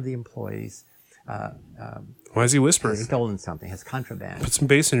that one of the employees why is he whispering? Has stolen something, has contraband. Put some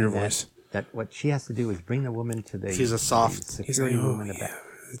bass in your voice. That what she has to do is bring the woman to the She's a soft security room in the back.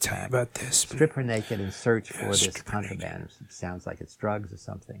 Tell me about this. Strip her naked and search for this contraband. It sounds like it's drugs or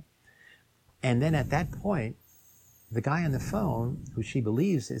something. And then at that point, the guy on the phone, who she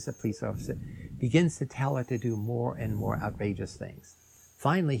believes is a police officer, begins to tell her to do more and more outrageous things.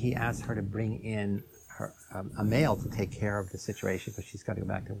 Finally, he asks her to bring in her, a male to take care of the situation because she's got to go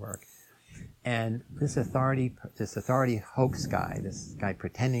back to work. And this authority hoax guy, this guy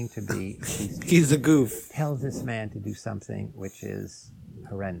pretending to be a police he's a goof, tells this man to do something which is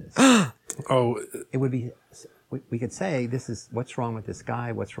horrendous. It would be, we could say, this is what's wrong with this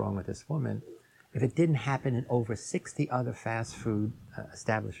guy, what's wrong with this woman, if it didn't happen in over 60 other fast food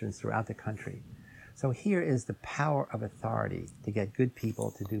establishments throughout the country. So here is the power of authority to get good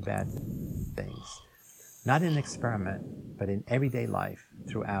people to do bad things. Not in an experiment, but in everyday life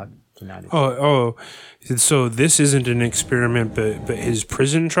throughout the United States. So this isn't an experiment, but his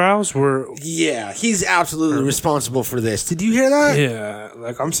prison trials were... Yeah, he's absolutely responsible for this. Did you hear that? Yeah,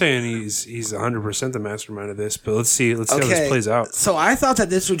 like I'm saying he's 100% the mastermind of this, but let's see how this plays out. So I thought that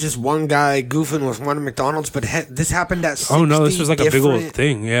this was just one guy goofing with one McDonald's, but this happened at 60 this was like a big old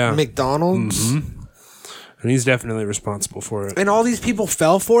thing, yeah. McDonald's. Mm-hmm. And he's definitely responsible for it. And all these people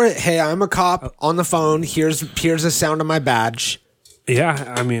fell for it. Hey, I'm a cop on the phone. Here's the sound of my badge.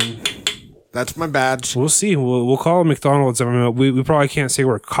 Yeah, I mean, that's my badge. We'll see. We'll call it McDonald's. I mean, we probably can't say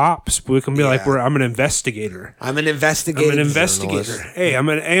we're cops, but we can be like, I'm an investigator. I'm an investigator. Hey, I'm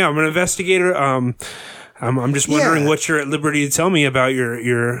an investigator. I'm just wondering what you're at liberty to tell me about your.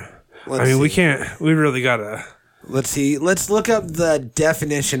 We really gotta. Let's see. Let's look up the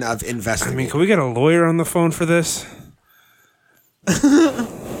definition of investigator. I mean, can we get a lawyer on the phone for this?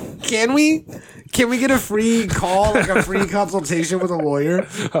 Can we? Can we get a free call, like a free consultation with a lawyer?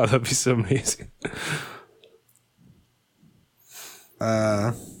 Oh, that'd be so amazing.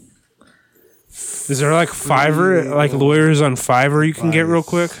 Is there like Fiverr, like lawyers on Fiverr you can get real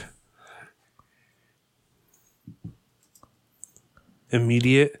quick?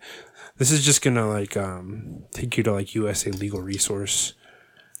 Immediate. This is just gonna like take you to like USA Legal Resource.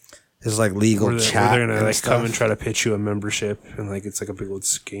 It's like legal chat. Where they're gonna like come and try to pitch you a membership, and like it's like a big old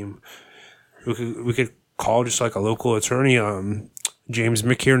scheme. We could call just like a local attorney, James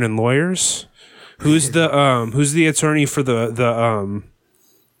McKiernan Lawyers. Who's the attorney for the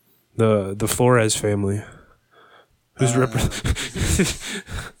Flores family? Who's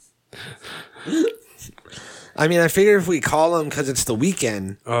I mean, I figure if we call them because it's the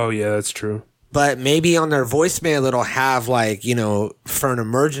weekend. Oh, yeah, that's true. But maybe on their voicemail, it'll have like, for an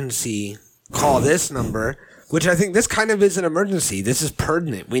emergency, call this number, which I think this kind of is an emergency. This is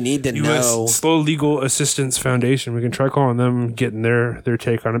pertinent. We need to know. Slow Legal Assistance Foundation. We can try calling them, getting their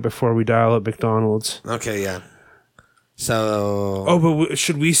take on it before we dial up McDonald's. Okay, yeah. So. Oh, but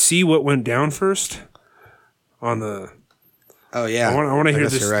should we see what went down first? On the. Oh, yeah. I want to hear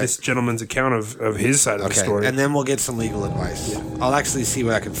this gentleman's account of his side of the story. And then we'll get some legal advice. Yeah. I'll actually see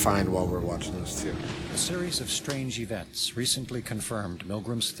what I can find while we're watching this, too. A series of strange events recently confirmed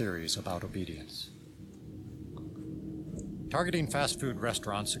Milgram's theories about obedience. Targeting fast food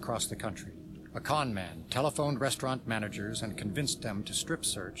restaurants across the country, a con man telephoned restaurant managers and convinced them to strip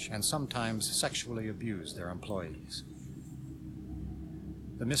search and sometimes sexually abuse their employees.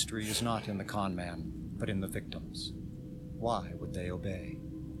 The mystery is not in the con man, but in the victims. Why would they obey?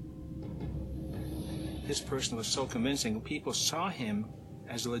 This person was so convincing, people saw him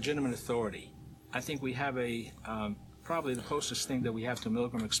as a legitimate authority. I think we have probably the closest thing that we have to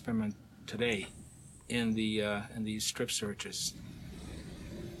Milgram experiment today in these strip searches.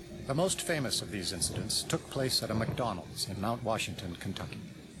 The most famous of these incidents took place at a McDonald's in Mount Washington, Kentucky.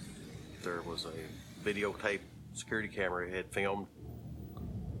 There was a videotape security camera had filmed.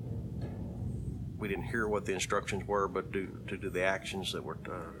 We didn't hear what the instructions were, but due to the actions that were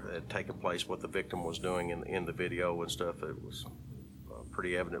had taken place, what the victim was doing in the video and stuff, it was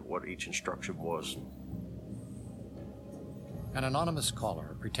pretty evident what each instruction was. An anonymous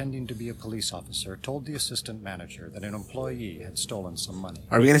caller, pretending to be a police officer, told the assistant manager that an employee had stolen some money.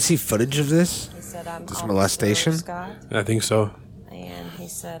 Are we going to see footage of this? He said, "I'm this molestation? Scott." I think so. And he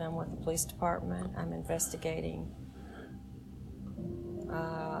said, "I'm with the police department. I'm investigating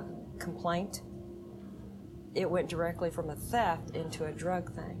a complaint." It went directly from a theft into a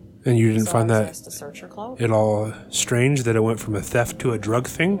drug thing. And you didn't find I was that asked to search her clothes. at all strange that it went from a theft to a drug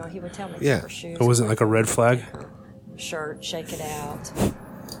thing? He would tell me yeah. her shoes. It wasn't like a red flag? shirt, shake it out.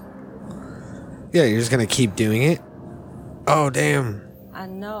 Yeah, you're just gonna keep doing it. Oh damn! I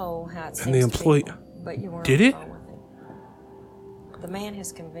know how it seems And the employee to people, but you weren't did it? on the phone with him. The man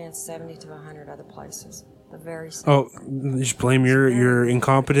has convinced 70 to 100 other places. The very same. Oh, you just blame your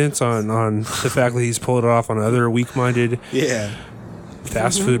incompetence on the fact that he's pulled it off on other weak-minded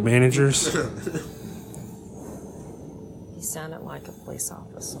fast food managers. He sounded like a police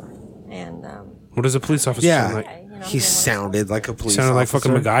officer, and What does a police officer sound like? He sounded like a police Sounded like officer.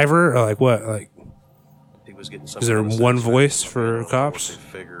 fucking MacGyver, or like what? Like, He was getting is there one voice for cops?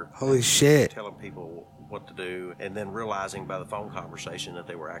 Holy shit! Telling people what to do, and then realizing by the phone conversation that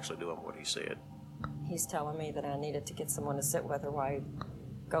they were actually doing what he said. he's telling me that I needed to get someone to sit with her while he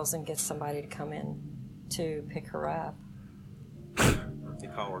goes and gets somebody to come in to pick her up. The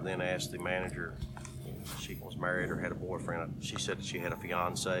caller then asked the manager if she was married or had a boyfriend. She said that she had a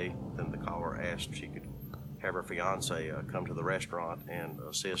fiance. Then the caller asked if she could have her fiance come to the restaurant and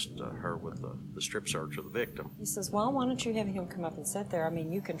assist her with the strip search of the victim. He says, well, why don't you have him come up and sit there? I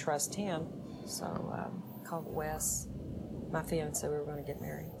mean, you can trust him. So I called Wes, my fiance. We were going to get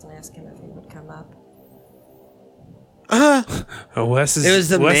married, and asked him if he would come up. Oh, Wes is, it was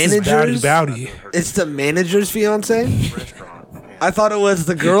the Wes manager's. is bowdy. It's the manager's fiance. I thought it was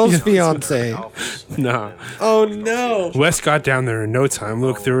the girl's fiance. No. Oh no. Wes got down there in no time.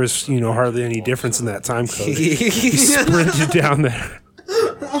 Look, there was hardly any difference in that time code. He sprinted down there.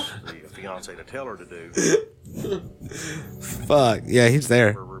 The fiance to tell her to do. Fuck yeah, he's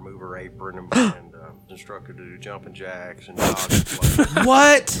there. Remove her apron and instruct her to do jumping jacks and dodge.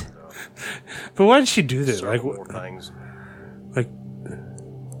 What? But why did she do this? Like more things. Like,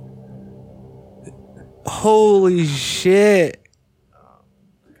 holy shit.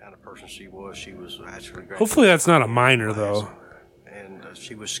 The kind of person she was actually. Hopefully that's not a minor though. And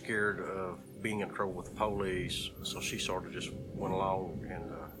she was scared of being in trouble with the police, so she sort of just went along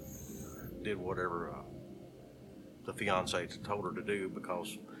and did whatever the fiance told her to do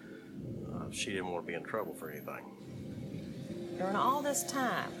because she didn't want to be in trouble for anything. During all this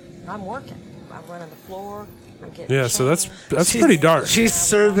time, I'm working. I'm running the floor. I'm getting Yeah, so that's She's pretty dark. She's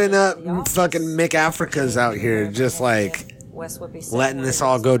serving up fucking Mick Africas out here, just like Wes would be letting this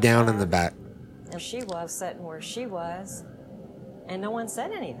all go down in the back. And she was sitting where she was, and no one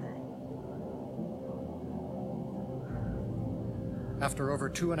said anything. After over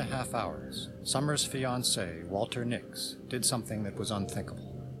 2.5 hours, Summer's fiancé, Walter Nix, did something that was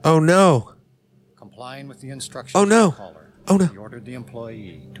unthinkable. Oh no. Complying with the instructions Oh, no. of the caller, Oh, no. he ordered the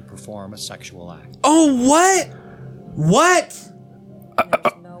employee to perform a sexual act. Oh what? What?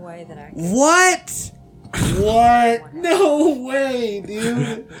 There's no way that I could. What? What? No way,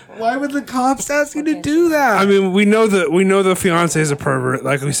 dude. Why would the cops ask you to do that? I mean, we know the fiance is a pervert.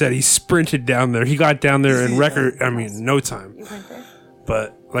 Like we said, he sprinted down there. He got down there in no time.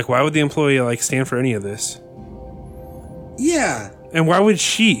 But like, why would the employee stand for any of this? Yeah. And why would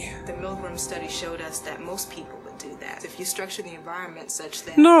she? The Milgram study showed us that most people would do that. If you structure the environment such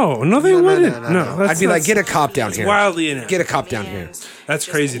that... No, they wouldn't. No, I'd be like, get a cop down here. Wildly inaccurate. Get a cop down here. That's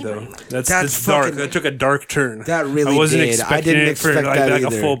crazy though. That's That's dark. fucking- That took a dark turn. That really I wasn't did. expecting I didn't it for expect like that a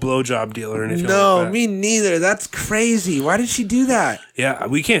either. full blowjob deal or anything. No, like that. me neither. That's crazy. Why did she do that? Yeah,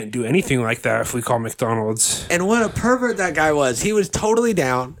 we can't do anything like that if we call McDonald's. And what a pervert that guy was. He was totally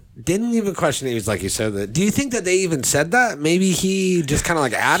down. Didn't even question it. He was like, you said that. Do you think that they even said that? Maybe he just kind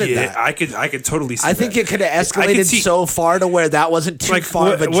of added that. I could totally see I think that. it could have I could escalated see- so far to where that wasn't too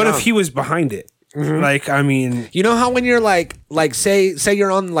far of a jump. What if he was behind it? Mhm. Like, I mean, You know how when you're like say you're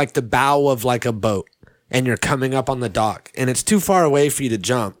on like the bow of like a boat and you're coming up on the dock and it's too far away for you to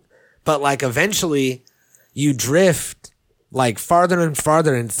jump, but like eventually you drift like farther and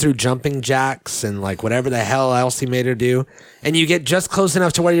farther and through jumping jacks and like whatever the hell else he made her do, and you get just close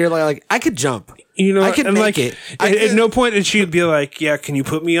enough to where you're like I could jump. I could and make like, it. At no point did she be like, "Yeah, can you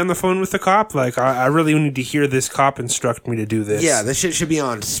put me on the phone with the cop? Like, I really need to hear this cop instruct me to do this." Yeah, this shit should be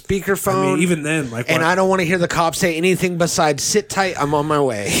on speakerphone. I mean, even then, like, and what- I don't want to hear the cop say anything besides "sit tight, I'm on my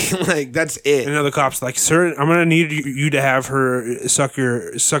way." Like that's it. And the cop's like, "Sir, I'm gonna need you to have her suck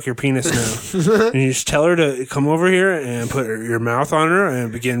your penis now." And you just tell her to come over here and put your mouth on her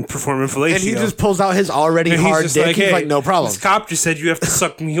and begin performing fellatio. And he just pulls out his already And he's hard just dick. He's "Hey, like, no problem. This cop just said you have to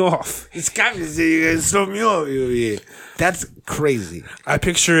suck me off. This cop just said you guys suck me off. That's crazy. I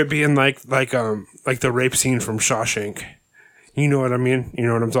picture it being like the rape scene from Shawshank. You know what I mean? You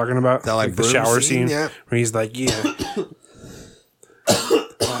know what I'm talking about? The the broom shower scene, scene yeah. where he's like, "Yeah."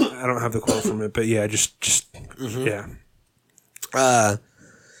 I don't have the quote from it, but yeah, just yeah.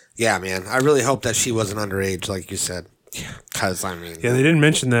 Yeah, man. I really hope that she wasn't underage, like you said. Yeah. Because I mean, yeah, they didn't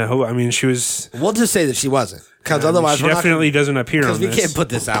mention that. I mean, she was. We'll just say that she wasn't, because otherwise she definitely doesn't appear on we this. can't put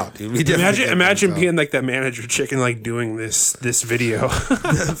this out, dude. We Imagine being like that manager chick and like doing this video.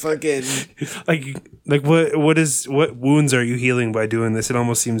 Fucking like what wounds are you healing by doing this? It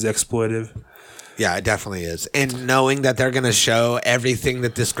almost seems exploitive. Yeah, it definitely is. And knowing that they're gonna show everything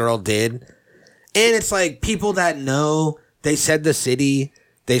that this girl did, and it's like people that know. They said the city.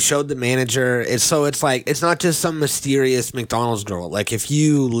 They showed the manager. It's like it's not just some mysterious McDonald's girl. Like if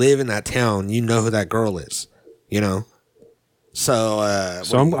you live in that town, you know who that girl is. You know. So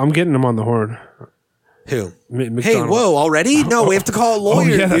I'm getting them on the horn. Who? Hey, whoa! Already? No, we have to call a lawyer.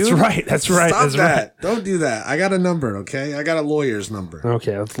 Oh, yeah, that's dude. right. That's right. Stop that's that! Right. Don't do that. I got a number. Okay, I got a lawyer's number.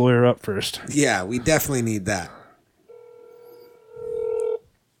 Okay, let's lawyer up first. Yeah, we definitely need that.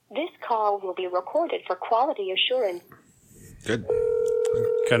 This call will be recorded for quality assurance. Good.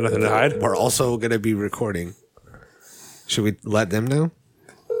 Got nothing to hide? We're also going to be recording. Should we let them know?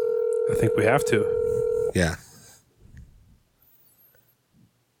 I think we have to. Yeah.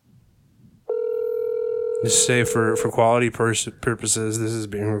 Just say for quality purposes, this is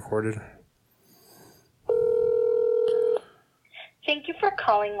being recorded. Thank you for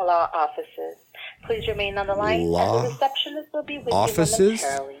calling law offices. Please remain on the line. Law and the receptionist will be with offices? you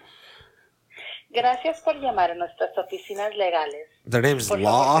momentarily. Gracias por llamar a nuestras oficinas legales. Their name's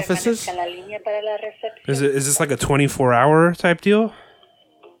law offices? En la línea para la recepción. Is this like a 24-hour type deal?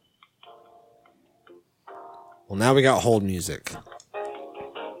 Well, now we got hold music.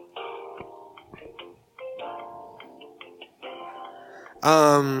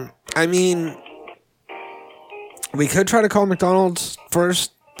 I mean, we could try to call McDonald's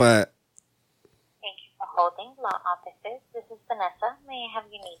first, but... Thank you for holding law offices. This is Vanessa. May I have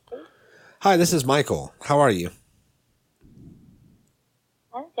your name, please? Hi, this is Michael. How are you?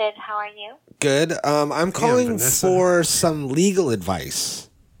 I'm good. How are you? Good. I'm calling for some legal advice.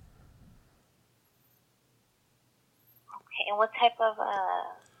 Okay, and what type of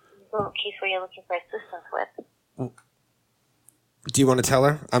legal case were you looking for assistance with? Do you want to tell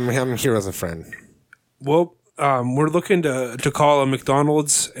her? I'm here as a friend. Well, we're looking to call a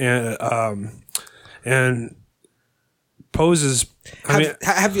McDonald's and poses.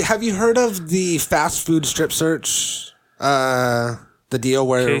 Have you heard of the fast food strip search? The deal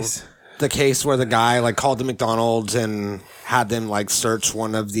where the case where the guy like called the McDonald's and had them like search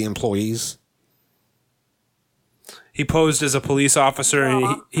one of the employees. He posed as a police officer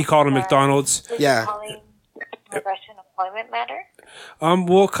and he called a McDonald's. Yeah. Calling regression employment matter?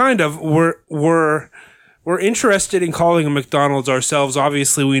 Well, kind of. We're interested in calling a McDonald's ourselves.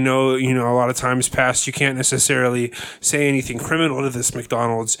 Obviously, we know, a lot of times past you can't necessarily say anything criminal to this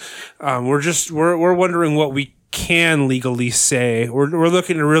McDonald's. We're wondering what we can legally say. We're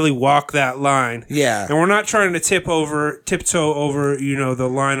looking to really walk that line. Yeah. And we're not trying to tiptoe over, the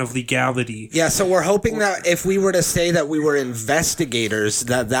line of legality. Yeah, so we're hoping that if we were to say that we were investigators,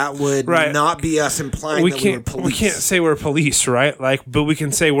 that would not be us implying that we were police. We can't say we're police, right? But we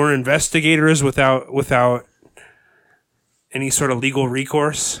can say we're investigators without any sort of legal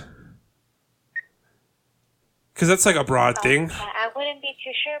recourse. Because that's like a broad thing. I wouldn't be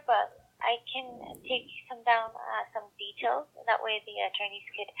too sure, but I can take some details. That way the attorneys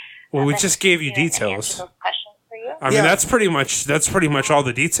could... Well, we just gave you details. Those questions for you. I mean, that's pretty much all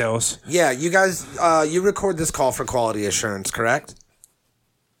the details. Yeah, you guys, you record this call for quality assurance, correct?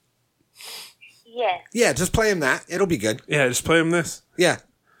 Yes. Yeah, just play him that. It'll be good. Yeah, just play him this. Yeah.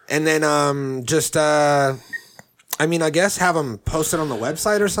 And then I guess have them post it on the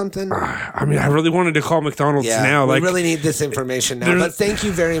website or something. I mean, I really wanted to call McDonald's now. We really need this information now. But thank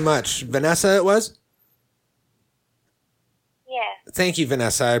you very much. Vanessa, it was? Yes. Thank you,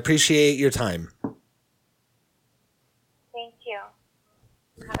 Vanessa. I appreciate your time. Thank you.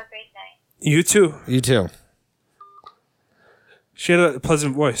 Have a great night. You too. You too. She had a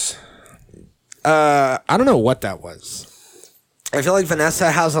pleasant voice. I don't know what that was. I feel like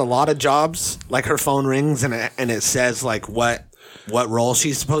Vanessa has a lot of jobs. Like her phone rings and it says like what role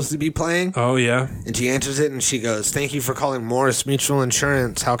she's supposed to be playing. Oh yeah. And she answers it and she goes, "Thank you for calling Morris Mutual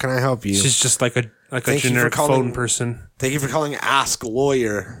Insurance. How can I help you?" She's just like a generic phone person. Thank you for calling Ask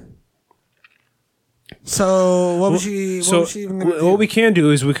Lawyer. So what was she even gonna do? What we can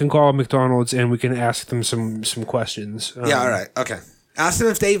do is we can call McDonald's and we can ask them some questions. Yeah. All right. Okay. Ask them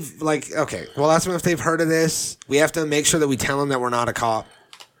if they've we'll ask them if they've heard of this. We have to make sure that we tell them that we're not a cop.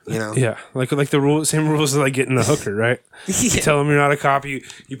 Yeah, like the same rules as like getting a hooker, right? You tell them you're not a cop. You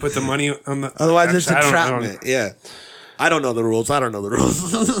put the money on the. Otherwise, it's entrapment. Yeah, I don't know the rules.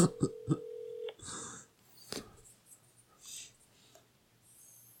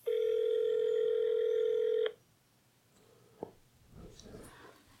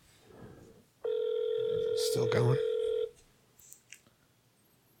 Still going.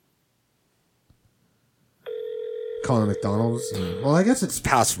 Calling McDonald's. Well, I guess it's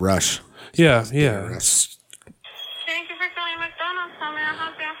past rush. Yeah. Thank you for calling McDonald's. How may I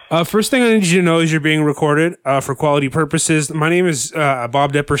help you? First thing I need you to know is you're being recorded for quality purposes. My name is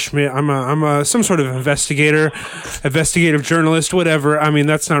Bob Depperschmidt. I'm some sort of investigative journalist, whatever. I mean,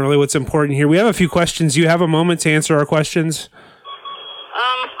 that's not really what's important here. We have a few questions. You have a moment to answer our questions?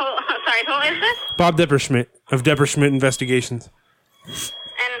 Sorry, who is this? Bob Depperschmidt of Depperschmidt Investigations.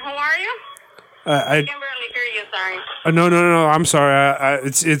 And who are you? I can barely hear you, sorry. No. I'm sorry.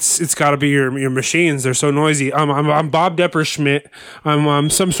 It's got to be your machines. They're so noisy. I'm Bob Depperschmidt. I'm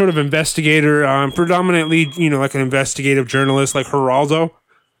some sort of investigator. I'm predominantly, like an investigative journalist, like Geraldo.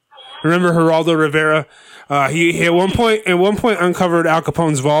 Remember Geraldo Rivera? He at one point uncovered Al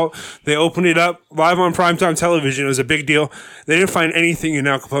Capone's vault. They opened it up live on primetime television. It was a big deal. They didn't find anything in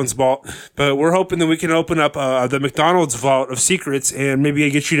Al Capone's vault, but we're hoping that we can open up the McDonald's vault of secrets and maybe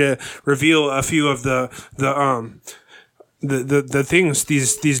get you to reveal a few of the things,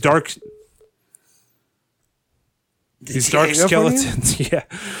 these dark skeletons. Yeah.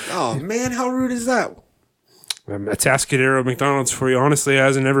 Oh man, how rude is that? A Tascadero McDonald's for you. Honestly, it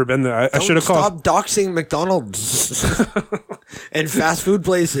hasn't ever been there. I should have called. Stop doxing McDonald's and fast food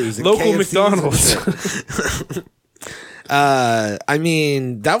places. And Local KFCs McDonald's. I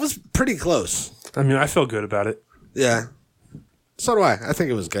mean, that was pretty close. I mean, I feel good about it. Yeah. So do I. I think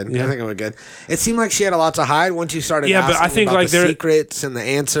it was good. Yeah. I think it was good. It seemed like she had a lot to hide once you started. Yeah, but I think about like the they're secrets and the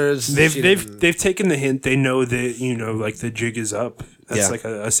answers. They've taken the hint. They know that like the jig is up. That's Yeah. like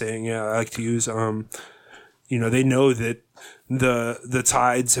a saying. Yeah, I like to use. They know that the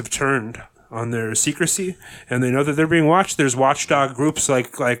tides have turned on their secrecy, and they know that they're being watched. There's watchdog groups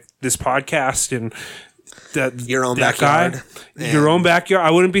like this podcast and Your Own that Backyard. guy, Your Own Backyard.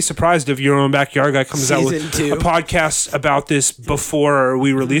 I wouldn't be surprised if Your Own Backyard guy comes out with Season 2. a podcast about this before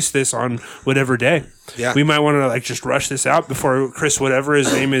we release this on whatever day. Yeah. We might want to just rush this out before Chris, whatever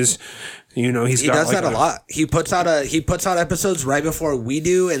his name is. He does that a lot. He puts out episodes right before we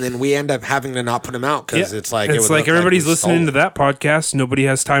do, and then we end up having to not put them out because it's like everybody's listening to that podcast. Nobody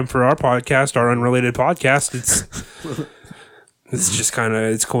has time for our podcast, our unrelated podcast. It's just kind of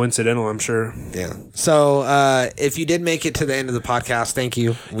it's coincidental, I'm sure. Yeah. So if you did make it to the end of the podcast, thank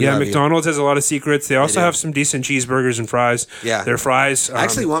you. We love McDonald's has a lot of secrets. They also have some decent cheeseburgers and fries. Yeah. Their fries. I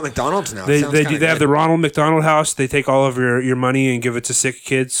actually want McDonald's now. They have the Ronald McDonald House. They take all of your money and give it to sick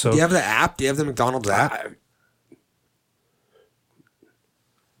kids. So do you have the app? Do you have the McDonald's app?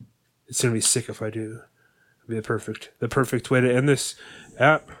 It's gonna be sick if I do. It'd be the perfect way to end this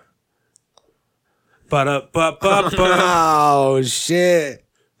app. Oh shit!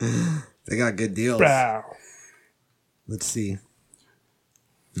 They got good deals. Wow. Let's see.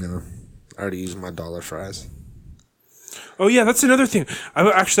 No, I already used my dollar fries. Oh yeah, that's another thing.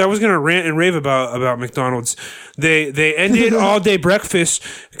 I was gonna rant and rave about McDonald's. They ended all day breakfast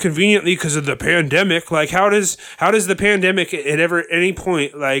conveniently because of the pandemic. Like how does the pandemic at any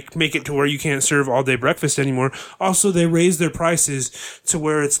point make it to where you can't serve all day breakfast anymore? Also, they raised their prices to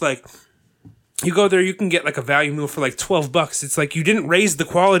where it's like. You go there, you can get a value meal for $12. It's like you didn't raise the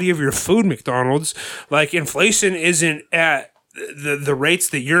quality of your food, McDonald's. Inflation isn't at the rates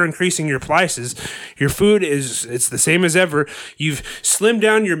that you're increasing your prices. Your food it's the same as ever. You've slimmed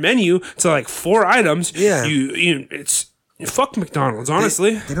down your menu to 4 items. Yeah. Fuck McDonald's,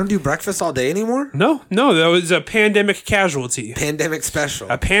 honestly. They don't do breakfast all day anymore? No, that was a pandemic casualty. Pandemic special.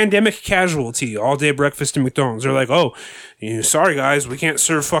 A pandemic casualty. All day breakfast in McDonald's. They're like, sorry guys, we can't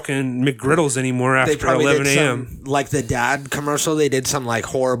serve fucking McGriddles anymore after 11 a.m. Like the dad commercial, they did some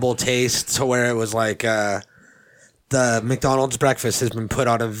horrible taste to where it was the McDonald's breakfast has been put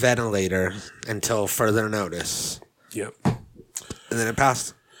on a ventilator until further notice. Yep. And then it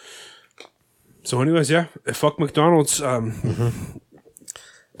passed. So anyways, yeah, fuck McDonald's.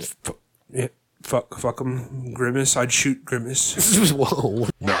 Fuck them. Grimace. I'd shoot Grimace. Whoa.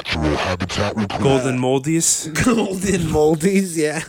 Natural habitat report. Golden Moldies. Golden Moldies, yeah.